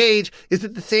want to engage. Is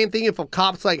it the same thing if a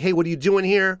cop's like, hey, what are you doing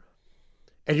here?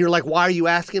 And you're like, why are you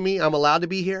asking me? I'm allowed to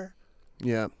be here?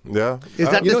 Yeah.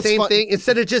 Is that the same thing?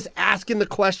 Instead of just asking the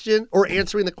question or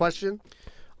answering the question?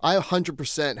 I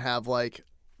 100% have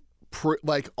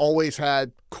always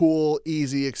had cool,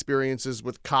 easy experiences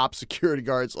with cops, security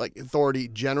guards, like authority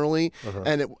generally,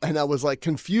 and I was like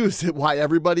confused at why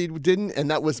everybody didn't, and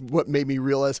that was what made me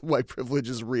realize why privilege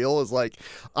is real. Is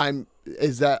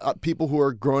that people who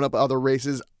are grown up other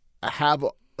races have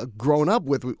grown up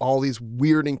with all these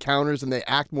weird encounters and they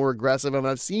act more aggressive, and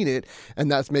I've seen it, and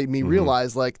that's made me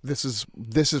realize like this is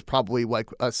probably like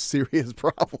a serious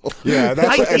problem. Yeah,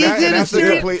 that's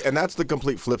the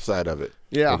complete flip side of it.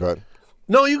 Yeah. Okay.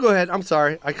 No, you go ahead. I'm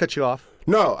sorry, I cut you off.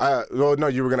 No,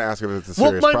 you were going to ask if it's a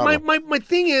serious problem. My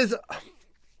thing is,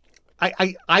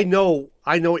 I know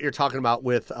what you're talking about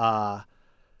with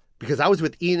because I was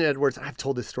with Ian Edwards. I've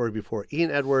told this story before.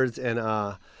 Ian Edwards and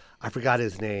I forgot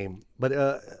his name, but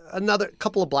another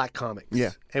couple of black comics.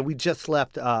 Yeah. And we just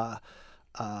left, oh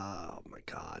my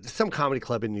God, some comedy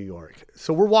club in New York.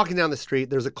 So we're walking down the street.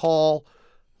 There's a call,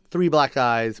 3 black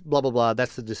guys, blah, blah, blah.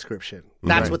 That's the description.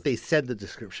 That's what they said the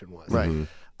description was. Right.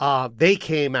 They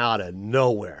came out of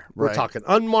nowhere. We're Right. talking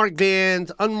unmarked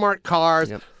vans, unmarked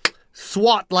cars,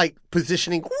 SWAT-like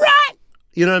positioning.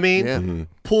 You know what I mean? Yeah.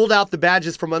 Pulled out the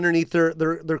badges from underneath their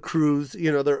crews,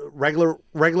 their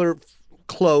regular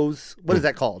clothes. What is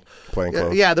that called? Plain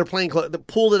clothes. Yeah, they're plain clothes. They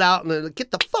pulled it out and they're like,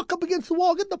 get the fuck up against the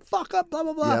wall. Get the fuck up, blah,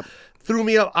 blah, blah. Yep. Threw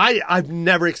me up. I've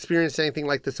never experienced anything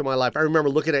like this in my life. I remember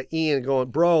looking at Ian and going,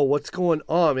 bro, what's going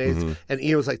on, man? And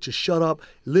Ian was like, just shut up.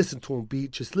 Listen to him, B.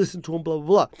 Just listen to him, blah,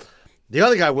 blah, blah. The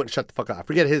other guy wouldn't shut the fuck up. I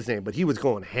forget his name, but he was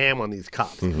going ham on these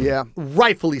cops. Yeah.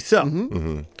 Rightfully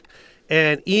so.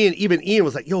 And Ian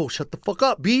was like, yo, shut the fuck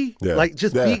up, B. Yeah. Like,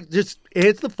 just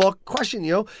answer the fuck question,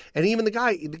 And even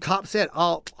the cop said,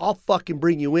 I'll fucking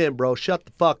bring you in, bro. Shut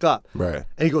the fuck up. Right.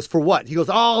 And he goes, for what? He goes,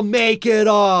 I'll make it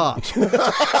up.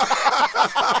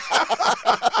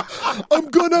 I'm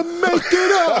gonna make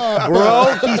it up.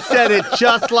 Bro, he said it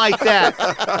just like that.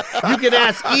 You can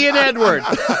ask Ian Edwards.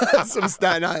 Some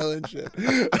Staten Island shit.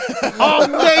 I'll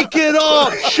make it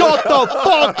up. Shut the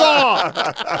fuck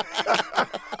up.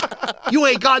 You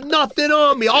ain't got nothing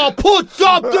on me. I'll put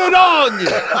something on you.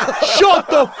 Shut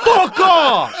the fuck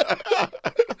up.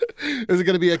 Is it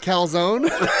going to be a calzone?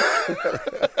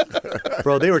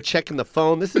 Bro, they were checking the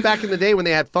phone. This is back in the day when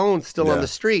they had phones still on the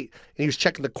street. And he was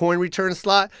checking the coin return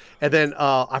slot. And then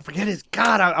I forget his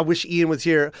God. I wish Ian was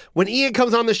here. When Ian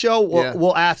comes on the show,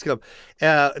 we'll ask him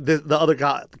the other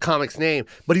guy, the comic's name.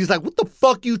 But he's like, "What the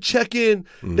fuck you checking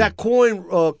that coin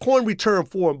return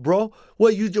for, bro?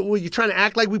 What you trying to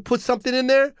act like we put something in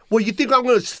there? Well, you think I'm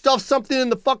going to stuff something in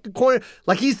the fucking coin?"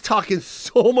 Like, he's talking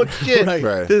so much shit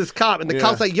to this cop. And the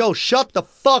cop's like, "Yo, shut the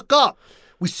fuck up.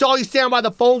 We saw you stand by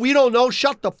the phone. We don't know.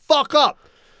 Shut the fuck up."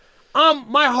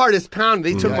 My heart is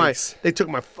pounding. Yikes. They took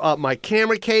my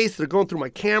camera case. They're going through my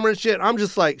camera and shit. I'm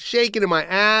just like shaking in my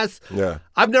ass. Yeah.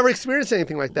 I've never experienced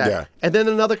anything like that. Yeah. And then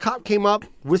another cop came up,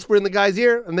 whispered in the guy's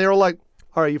ear, and they were like,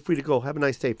 "All right, you're free to go. Have a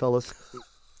nice day, fellas."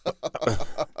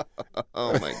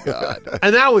 Oh my God.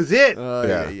 And that was it.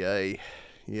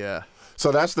 Yeah.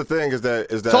 So that's the thing is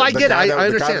that So I the get it. guy I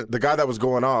understand. The guy that was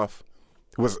going off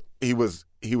was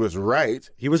right,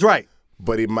 He was right.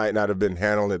 but he might not have been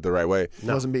handling it the right way.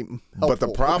 Wasn't being But the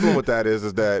helpful. problem with that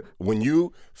is that when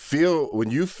you feel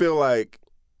like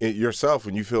it yourself,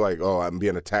 when you feel like, oh, I'm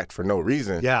being attacked for no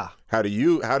reason. Yeah. How do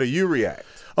you react?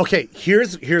 Okay,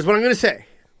 here's what I'm going to say.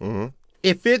 Mm-hmm.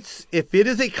 If it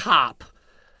is a cop,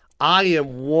 I am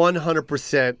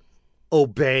 100%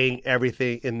 obeying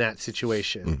everything in that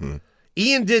situation. Mm-hmm.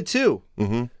 Ian did too.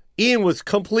 Mm-hmm. Ian was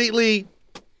completely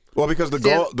Well, because the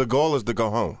goal is to go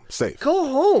home safe. go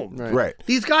home. Right.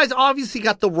 These guys obviously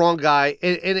got the wrong guy,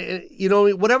 and you know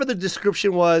whatever the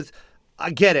description was, I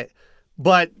get it,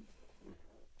 but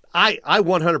I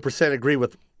 100% agree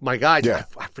with my guy. Yeah.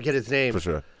 I forget his name. For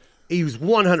sure. He was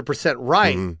 100%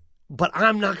 right, Mm-hmm. but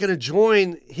I'm not going to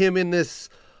join him in this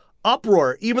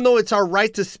uproar, even though it's our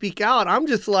right to speak out. I'm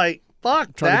just like,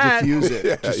 fuck Trying that. to diffuse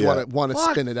it. Just Yeah. want to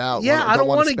Fuck. spin it out. Yeah, I don't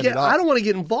want want to get. I don't want to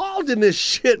get involved in this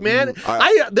shit, man.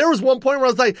 There was one point where I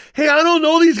was like, "Hey, I don't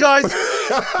know these guys."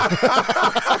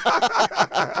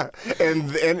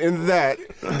 and in that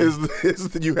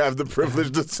is you have the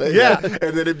privilege to say Yeah. that,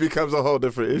 and then it becomes a whole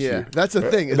different issue. Yeah, that's the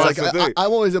thing. It's That's like the thing.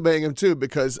 I'm always obeying him too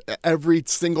because every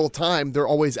single time they're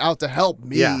always out to help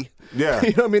me. Yeah. Yeah. You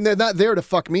know what I mean? They're not there to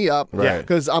fuck me up Right.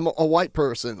 because I'm a white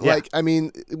person. Yeah. Like, I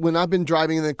mean, when I've been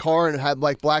driving in the car and had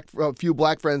like a few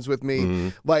black friends with me, Mm-hmm.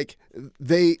 like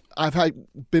I've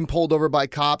been pulled over by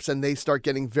cops and they start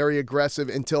getting very aggressive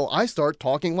until I start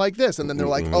talking like this. And then they're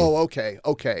like, oh, okay.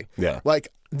 Mm-hmm. Yeah. Like,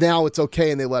 now it's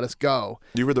okay and they let us go.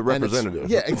 You were the And it's- representative.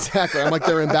 Yeah, exactly. I'm like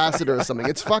their ambassador or something.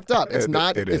 It's fucked up. It's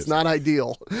not. it It's is. not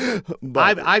ideal.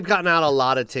 But I've gotten out a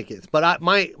lot of tickets, but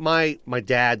my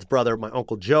dad's brother, my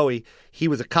uncle Joey, he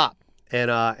was a cop,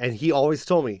 and he always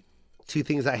told me 2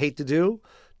 things I hate to do: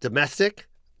 domestic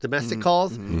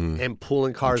calls and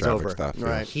pulling cars Traffic over. stops, yeah.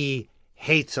 Right. He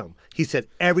hates them. He said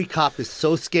every cop is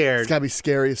so scared. it's gotta be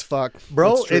scary as fuck,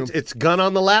 Bro, That's true. it's gun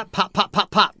on the lap, pop, pop, pop,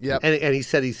 pop. Yep. And he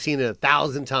said he's seen it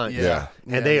 1,000 times. Yeah.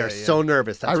 And they are so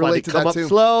nervous. That's I why they relate to come that up too.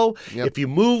 slow. Yep. If you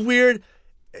move weird,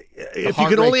 if you Heart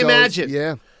can rate only goes- imagine.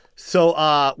 Yeah.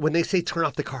 So when they say turn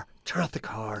off the car.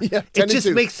 Yeah, 10 it and just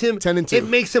 2. makes him. 10 and 2. It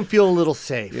makes him feel a little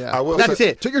safe. Yeah. I will That's say-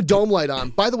 it. Turn your dome light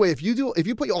on. By the way, if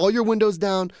you put all your windows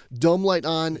down, dome light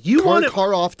on, You want it-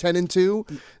 car off 10 and 2,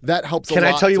 that helps a Can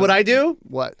lot. I tell you what I do?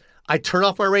 What? I turn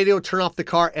off my radio, turn off the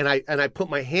car, and I put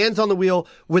my hands on the wheel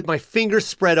with my fingers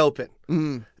spread open.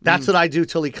 That's what I do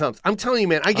till he comes. I'm telling you,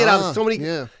 man. I get out of so many.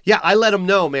 yeah. I let him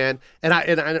know, man.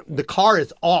 And the car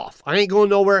is off. I ain't going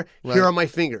nowhere. Here are my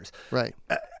fingers. Right.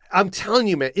 I'm telling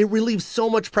you, man. It relieves so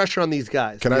much pressure on these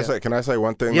guys. Can I say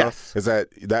one thing? Yes. Though,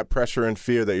 is that pressure and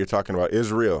fear that you're talking about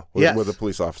is real with, Yes. with a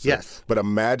police officer. Yes. But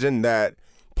imagine that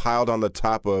piled on the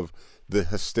top of the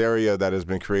hysteria that has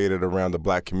been created around the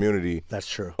black community. That's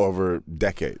true. Over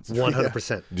decades.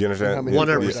 100%. Do you understand?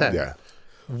 100%. Yeah.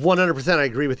 100%. I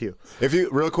agree with you. If you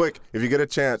get a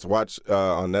chance, watch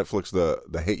on Netflix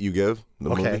the Hate U Give,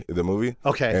 the movie.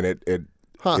 Okay. And it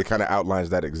kind of outlines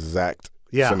that exact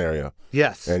scenario.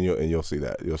 Yes. And you'll see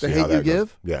that. You'll see The how Hate that U goes.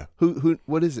 Give? Yeah. Who?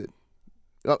 What is it?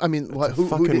 I mean, what? It's a Who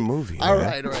fucking did- movie, All man.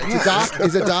 right, all right. It's a doc.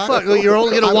 Is it doc? Fuck, you're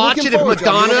only going to I'm watch looking it if forward to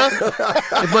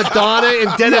if Madonna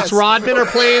and Dennis Yes. Rodman are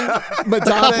playing.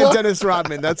 Madonna and Dennis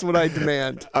Rodman. That's what I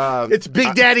demand. It's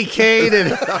Big Daddy Kane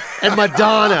and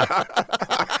Madonna.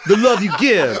 The love you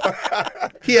give.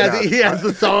 He has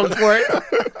the song for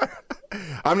it.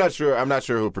 I'm not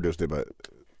sure who produced it, but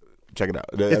check it out.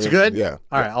 It's good? Yeah.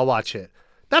 All right, I'll watch it.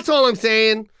 That's all I'm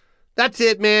saying. That's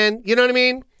it, man. You know what I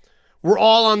mean? We're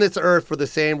all on this earth for the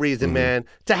same reason, man.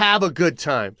 To have a good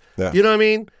time. Yeah. You know what I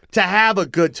mean? To have a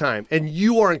good time. And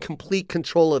you are in complete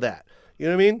control of that. You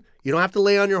know what I mean? You don't have to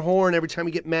lay on your horn every time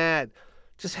you get mad.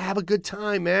 Just have a good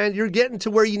time, man. You're getting to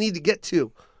where you need to get to.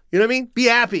 You know what I mean? Be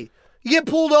happy. You get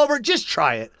pulled over, just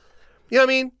try it. You know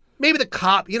what I mean? Maybe the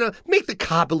cop, make the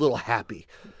cop a little happy.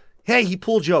 Hey, he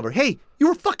pulled you over. Hey, you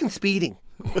were fucking speeding.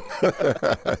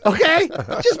 Okay?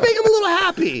 Just make him a little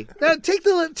happy. Now, take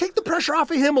the pressure off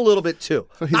of him a little bit too.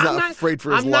 So he's not afraid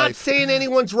for his I'm not life. saying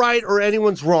anyone's right or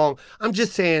anyone's wrong. I'm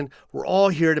just saying we're all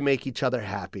here to make each other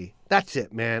happy. That's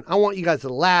it, man. I want you guys to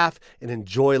laugh and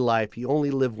enjoy life. You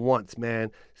only live once, man.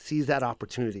 Seize that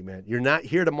opportunity, man. You're not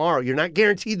here tomorrow. You're not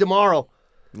guaranteed tomorrow.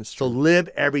 So live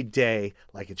every day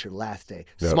like it's your last day.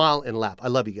 Yep. Smile and laugh. I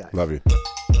love you guys. Love you.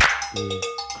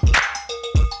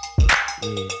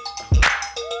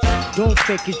 Don't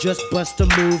fake it, just bust a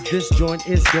move. This joint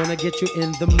is gonna get you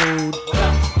in the mood.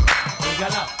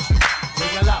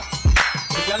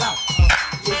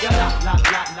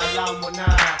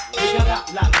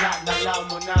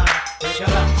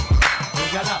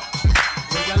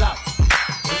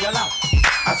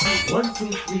 I see 1,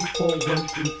 2, 3, 4, 1,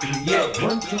 2, 3. Yeah.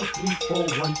 1, 2, 3, 4,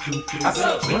 1, 2, 3. I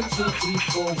see 1, 2, 3,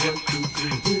 4, 1, 2,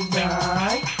 3.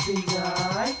 Tonight.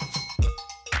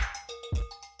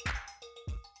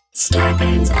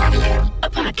 Starburns Audio,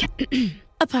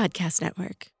 a podcast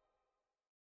network.